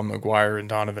hyped up on McGuire and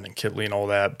Donovan and Kitley and all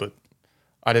that, but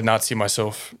I did not see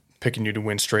myself picking you to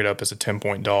win straight up as a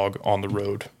 10-point dog on the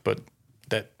road. But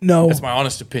That's my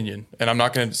honest opinion. And I'm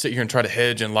not going to sit here and try to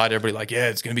hedge and lie to everybody like, yeah,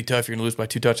 it's going to be tough. You're going to lose by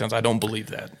 2 touchdowns. I don't believe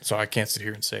that. So I can't sit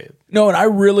here and say it. No, and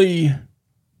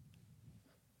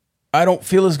I don't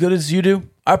feel as good as you do.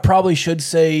 I probably should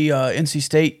say NC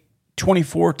State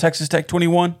 24, Texas Tech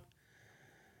 21.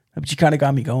 But you kind of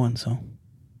got me going, so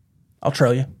I'll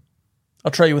trail you.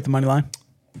 I'll trail you with the money line.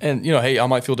 And, hey, I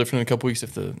might feel different in a couple weeks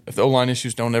if the O-line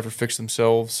issues don't ever fix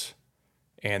themselves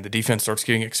and the defense starts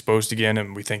getting exposed again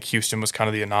and we think Houston was kind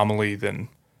of the anomaly, then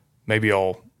maybe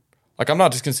I'm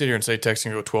not just going to sit here and say Texas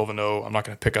can go 12-0. I'm not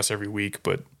going to pick us every week,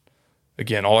 but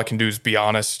again, all I can do is be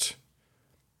honest.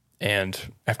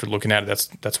 And after looking at it,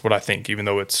 that's what I think, even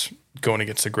though it's going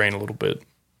against the grain a little bit.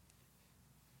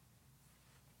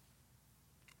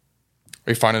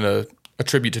 Are you finding a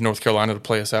tribute to North Carolina to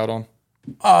play us out on?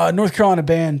 North Carolina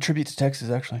band tribute to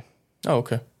Texas, actually. Oh,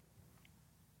 okay.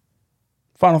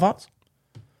 Final thoughts?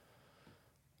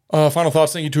 Final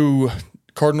thoughts. Thank you to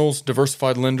Cardinals,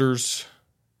 Diversified Lenders,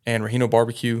 and Rahino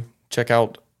Barbecue. Check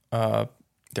out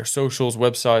their socials,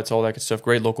 websites, all that good stuff.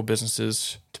 Great local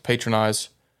businesses to patronize.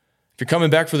 If you're coming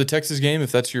back for the Texas game,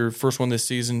 if that's your first one this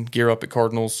season, gear up at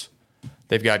Cardinals.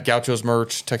 They've got Gauchos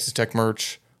merch, Texas Tech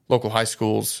merch, local high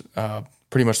schools,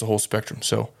 pretty much the whole spectrum.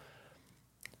 So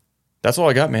that's all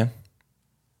I got, man.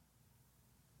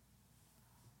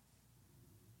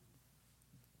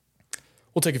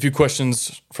 We'll take a few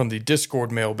questions from the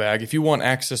Discord mailbag. If you want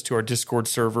access to our Discord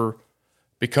server,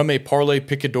 become a Parlay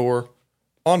Picador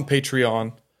on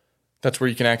Patreon. That's where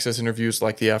you can access interviews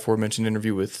like the aforementioned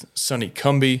interview with Sonny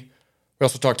Cumbie. We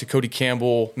also talked to Cody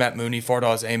Campbell, Matt Mooney,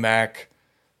 Fardaz Amack,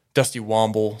 Dusty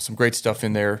Womble. Some great stuff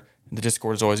in there. And the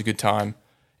Discord is always a good time.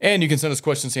 And you can send us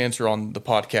questions to answer on the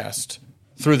podcast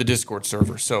through the Discord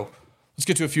server. So let's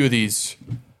get to a few of these.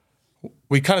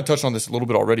 We kind of touched on this a little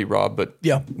bit already, Rob, but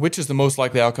yeah. Which is the most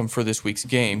likely outcome for this week's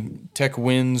game? Tech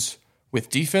wins with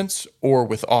defense or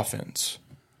with offense?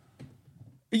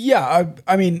 Yeah,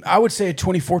 I mean, I would say a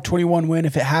 24-21 win,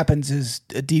 if it happens, is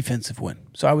a defensive win.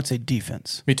 So I would say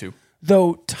defense. Me too.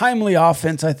 Though timely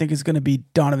offense, I think, is going to be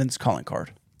Donovan's calling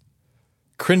card.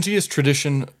 Cringiest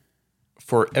tradition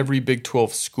for every Big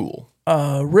 12 school?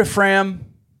 Riff Ram.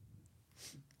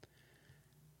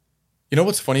 You know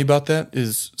what's funny about that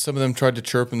is some of them tried to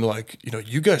chirp and they're like,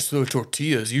 you guys throw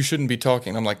tortillas. You shouldn't be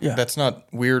talking. I'm like, That's not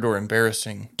weird or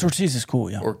embarrassing. Tortillas is cool,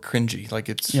 yeah. Or cringy. Like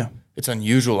it's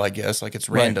unusual, I guess. Like it's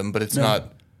random, but it's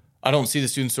not. I don't see the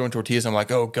students throwing tortillas. I'm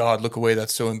like, oh God, look away.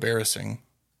 That's so embarrassing.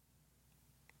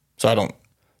 So I don't.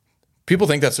 People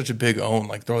think that's such a big own.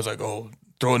 Like throw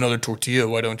another tortilla.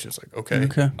 Why don't you? It's like,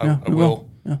 okay. I will.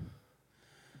 Yeah.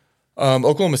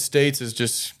 Oklahoma State's is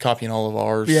just copying all of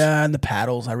ours. Yeah, and the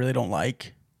paddles I really don't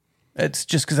like. It's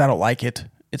just because I don't like it.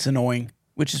 It's annoying,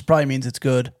 which probably means it's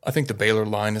good. I think the Baylor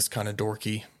line is kind of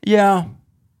dorky. Yeah.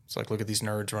 It's like, look at these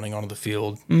nerds running onto the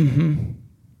field. Mm-hmm.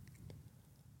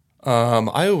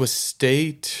 Iowa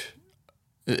State,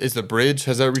 is the bridge,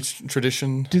 has that reached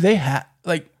tradition? Do they have,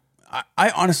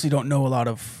 I honestly don't know a lot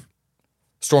of.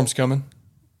 Storm's coming?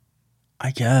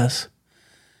 I guess.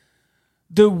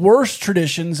 The worst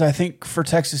traditions, I think, for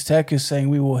Texas Tech is saying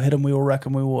we will hit them, we will wreck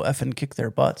them, we will effing kick their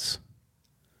butts.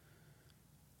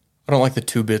 I don't like the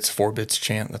 2 bits, 4 bits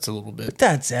chant. That's a little bit. But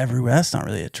that's everywhere. That's not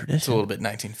really a tradition. It's a little bit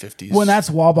 1950s. Well, that's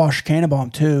Wabash Cannonball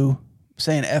too,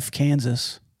 saying F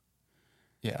Kansas.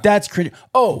 Yeah. That's cringy.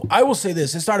 Oh, I will say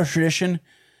this. It's not a tradition.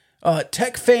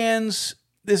 Tech fans,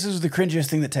 this is the cringiest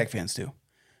thing that Tech fans do.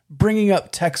 Bringing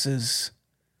up Texas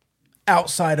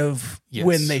outside of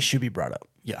when they should be brought up.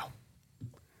 Yeah.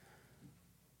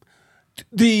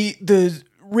 The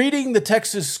reading the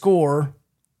Texas score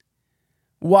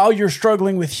while you're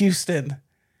struggling with Houston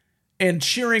and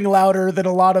cheering louder than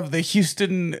a lot of the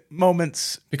Houston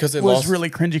moments because it was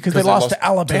really cringy because they lost to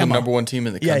Alabama, to the number 1 team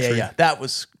in the country. Yeah.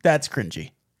 That's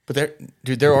cringy. But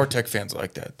there are Tech fans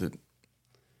like that.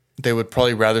 They would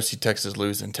probably rather see Texas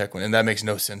lose than Tech win, and that makes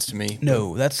no sense to me.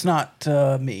 No, that's not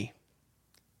me.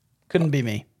 Couldn't be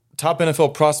me. Top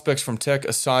NFL prospects from Tech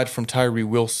aside from Tyree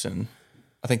Wilson.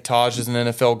 I think Taj is an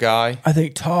NFL guy. I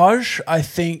think Taj. I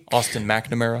think Austin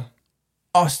McNamara.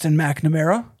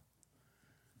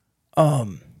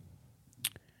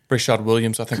 Rashad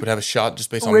Williams, I think, would have a shot just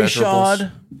based on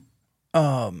measurables.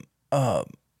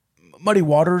 Muddy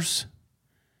Waters.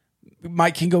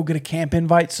 Mike can go get a camp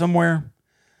invite somewhere.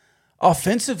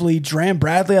 Offensively, Dram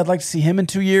Bradley, I'd like to see him in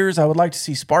 2 years. I would like to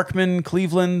see Sparkman,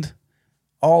 Cleveland,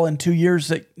 all in 2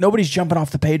 years. Nobody's jumping off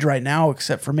the page right now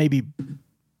except for maybe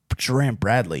Dram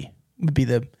Bradley would be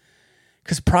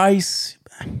because Price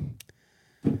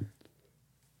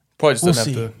probably just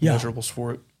doesn't have the measurables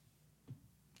for it.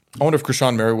 I wonder if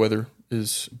Krishan Merriweather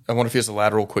I wonder if he has the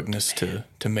lateral quickness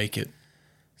to make it.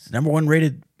 He's the number 1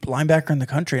 rated linebacker in the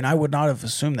country, and I would not have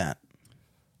assumed that.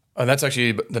 And that's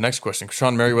actually the next question.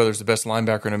 Sean Merriweather is the best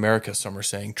linebacker in America. Some are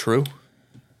saying true.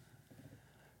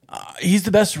 He's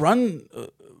the best run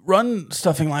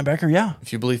stuffing linebacker, yeah.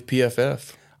 If you believe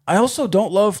PFF. I also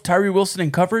don't love Tyree Wilson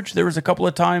in coverage. There was a couple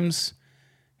of times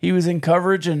he was in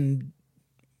coverage and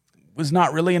was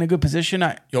not really in a good position.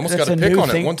 You almost got a pick on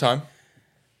it one time.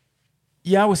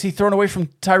 Yeah, was he thrown away from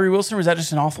Tyree Wilson, or was that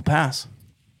just an awful pass?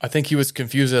 I think he was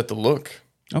confused at the look.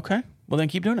 Okay, well then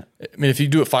keep doing it. I mean, if you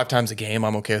do it 5 times a game,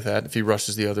 I'm okay with that. If he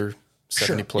rushes the other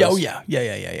 70 plays. Oh,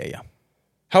 yeah.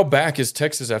 How back is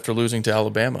Texas after losing to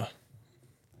Alabama?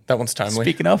 That one's timely.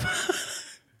 Speaking of.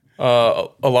 A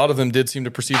lot of them did seem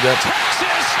to perceive that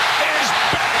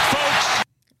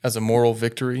as a moral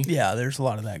victory. Yeah, there's a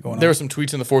lot of that going on. There were some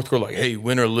tweets in the fourth quarter like, hey,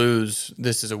 win or lose,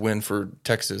 this is a win for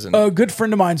Texas. And a good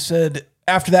friend of mine said,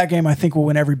 after that game, I think we'll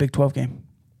win every Big 12 game.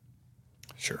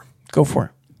 Sure. Go for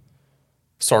it.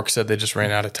 Sark said they just ran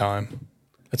out of time.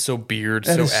 That's so Beard,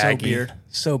 so Aggie.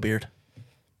 So Beard.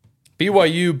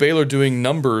 BYU, Baylor doing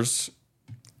numbers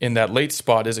in that late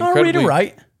spot is incredibly... read it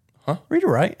right. Huh? Read it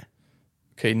right.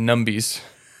 Okay, numbies.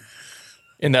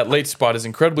 In that late spot is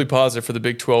incredibly positive for the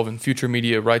Big 12 and future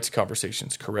media rights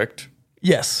conversations, correct?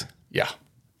 Yes. Yeah.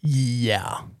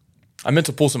 Yeah. I meant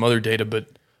to pull some other data, but...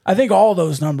 I think all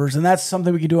those numbers, and that's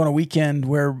something we can do on a weekend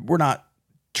where we're not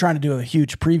trying to do a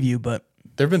huge preview, but...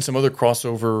 There have been some other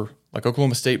crossover, like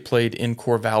Oklahoma State played in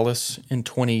Corvallis in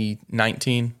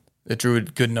 2019. It drew a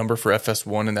good number for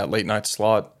FS1 in that late night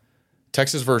slot.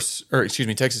 Texas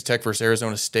Tech versus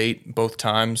Arizona State both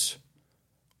times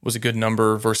was a good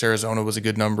number. Versus Arizona was a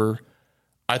good number.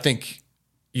 I think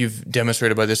you've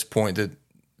demonstrated by this point that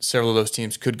several of those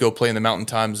teams could go play in the Mountain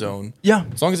Time Zone. Yeah.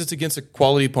 As long as it's against a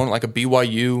quality opponent like a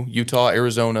BYU, Utah,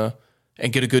 Arizona,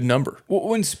 and get a good number. Well,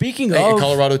 when speaking of...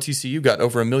 Colorado TCU got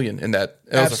over $1 million in that.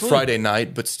 That was a Friday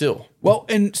night, but still. Well,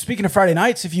 and speaking of Friday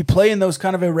nights, if you play in those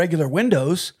kind of irregular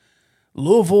windows,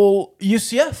 Louisville,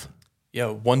 UCF... Yeah,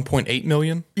 1.8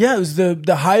 million. Yeah, it was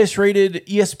the highest rated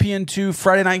ESPN2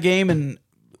 Friday night game in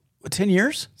 10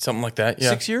 years? Something like that, yeah.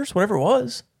 6 years, whatever it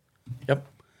was. Yep.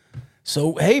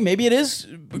 So, hey, maybe it is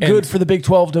good for the Big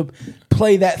 12 to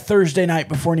play that Thursday night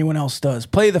before anyone else does.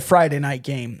 Play the Friday night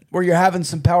game where you're having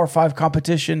some Power 5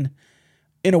 competition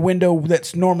in a window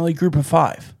that's normally Group of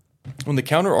 5. When the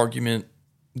counter argument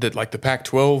that like the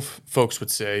Pac-12 folks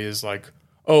would say is like,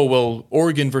 oh, well,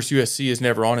 Oregon versus USC is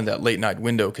never on in that late night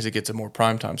window because it gets a more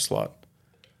primetime slot.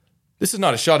 This is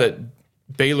not a shot at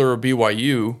Baylor or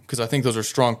BYU because I think those are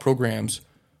strong programs,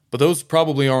 but those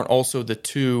probably aren't also the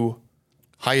 2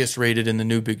 highest rated in the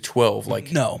new Big 12.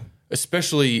 Like, no.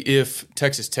 Especially if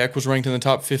Texas Tech was ranked in the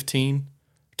top 15,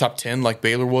 top 10 like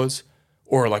Baylor was,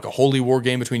 or like a holy war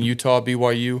game between Utah and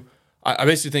BYU. I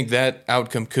basically think that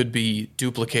outcome could be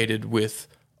duplicated with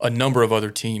a number of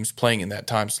other teams playing in that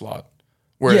time slot.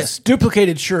 Whereas, yes,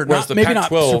 duplicated, sure. Maybe not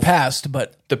surpassed,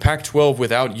 but... The Pac-12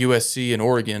 without USC and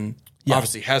Oregon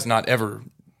obviously has not ever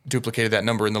duplicated that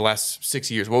number in the last 6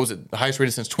 years. What was it? The highest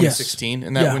rated since 2016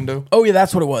 in that window? Oh, yeah,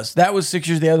 that's what it was. That was 6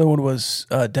 years. The other one was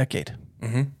a decade.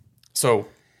 Mm-hmm. So,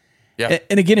 yeah.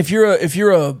 And again, if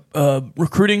you're a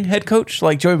recruiting head coach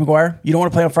like Joey McGuire, you don't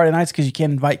want to play on Friday nights because you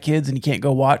can't invite kids and you can't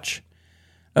go watch.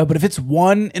 But if it's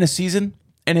one in a season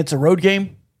and it's a road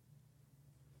game,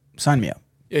 sign me up.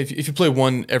 If you play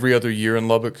one every other year in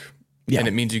Lubbock, and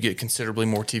it means you get considerably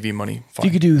more TV money, fine. If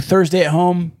you could do Thursday at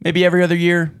home, maybe every other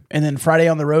year, and then Friday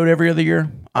on the road every other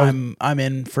year, I'm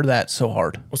in for that so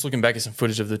hard. I was looking back at some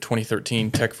footage of the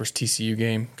 2013 Tech versus TCU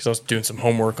game because I was doing some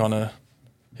homework on a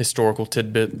historical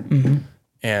tidbit,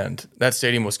 and that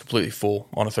stadium was completely full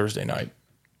on a Thursday night.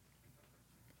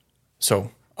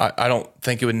 So I don't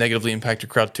think it would negatively impact your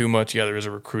crowd too much. Yeah, there is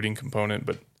a recruiting component,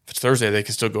 but if it's Thursday, they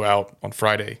can still go out on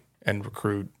Friday and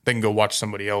recruit. They can go watch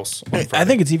somebody else on Friday. I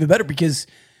think it's even better because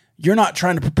you're not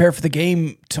trying to prepare for the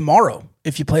game tomorrow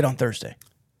if you played on Thursday.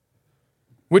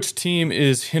 Which team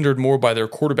is hindered more by their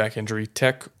quarterback injury,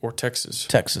 Tech or Texas?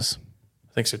 Texas.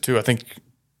 I think so too. I think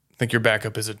your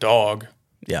backup is a dog.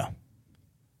 Yeah.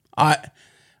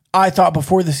 I thought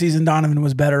before the season Donovan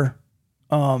was better.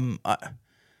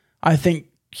 I think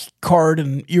Card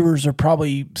and Ewers are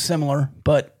probably similar,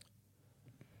 but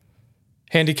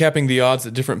handicapping the odds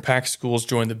that different Pac schools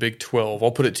join the Big 12.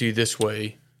 I'll put it to you this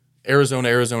way.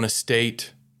 Arizona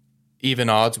State, even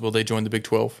odds, will they join the Big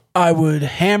 12? I would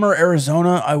hammer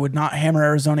Arizona. I would not hammer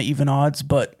Arizona even odds,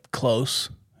 but close.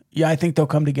 Yeah, I think they'll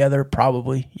come together,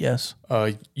 probably, yes.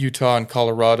 Utah and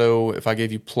Colorado, if I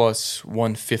gave you plus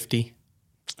 150.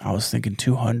 I was thinking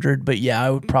 200, but yeah, I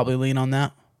would probably lean on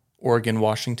that. Oregon,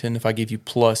 Washington, if I gave you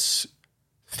plus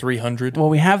 300. Well,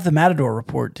 we have the Matador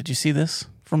report. Did you see this?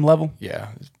 from level? Yeah.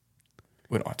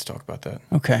 We don't have to talk about that.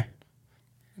 Okay.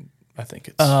 I think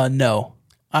it's no.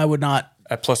 I would not.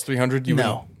 at plus 300.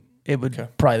 No. It would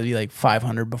probably be like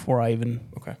 500 before I even.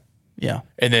 Okay. Yeah.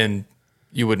 And then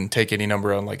you wouldn't take any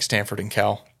number on like Stanford and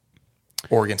Cal,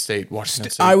 Oregon State,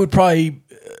 Washington State.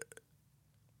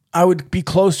 I would be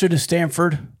closer to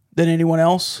Stanford than anyone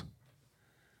else.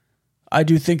 I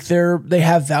do think they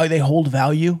have value. They hold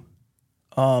value,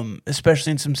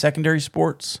 especially in some secondary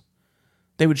sports.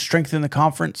 They would strengthen the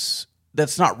conference.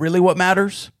 That's not really what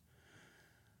matters,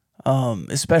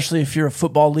 especially if you're a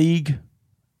football league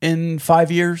in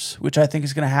 5 years, which I think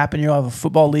is going to happen. You'll have a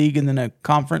football league and then a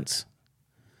conference.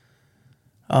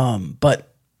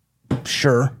 But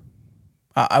sure,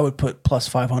 I would put plus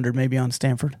 500 maybe on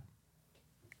Stanford.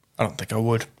 I don't think I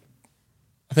would.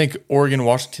 I think Oregon,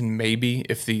 Washington, maybe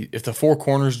if the four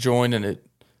corners join and it's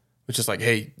just like,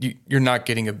 hey, you're not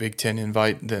getting a Big Ten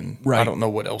invite, then I don't know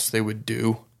what else they would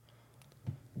do.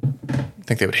 I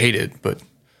think they would hate it, but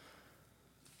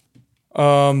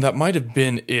that might have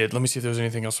been it. Let me see if there's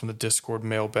anything else from the Discord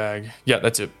mailbag. Yeah,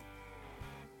 that's it.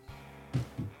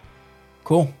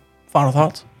 Cool. Final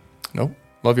thoughts? Nope.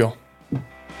 Love y'all.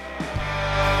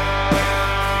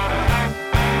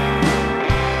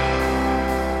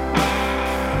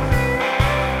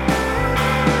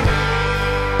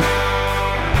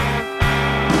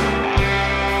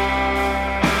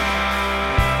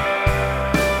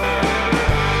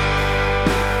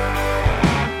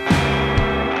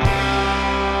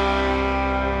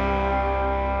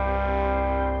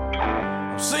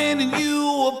 Sending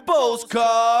you a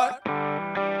postcard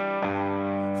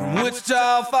from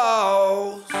Wichita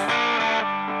Falls.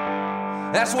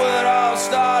 That's where it all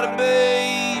started,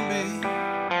 baby.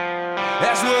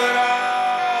 That's where it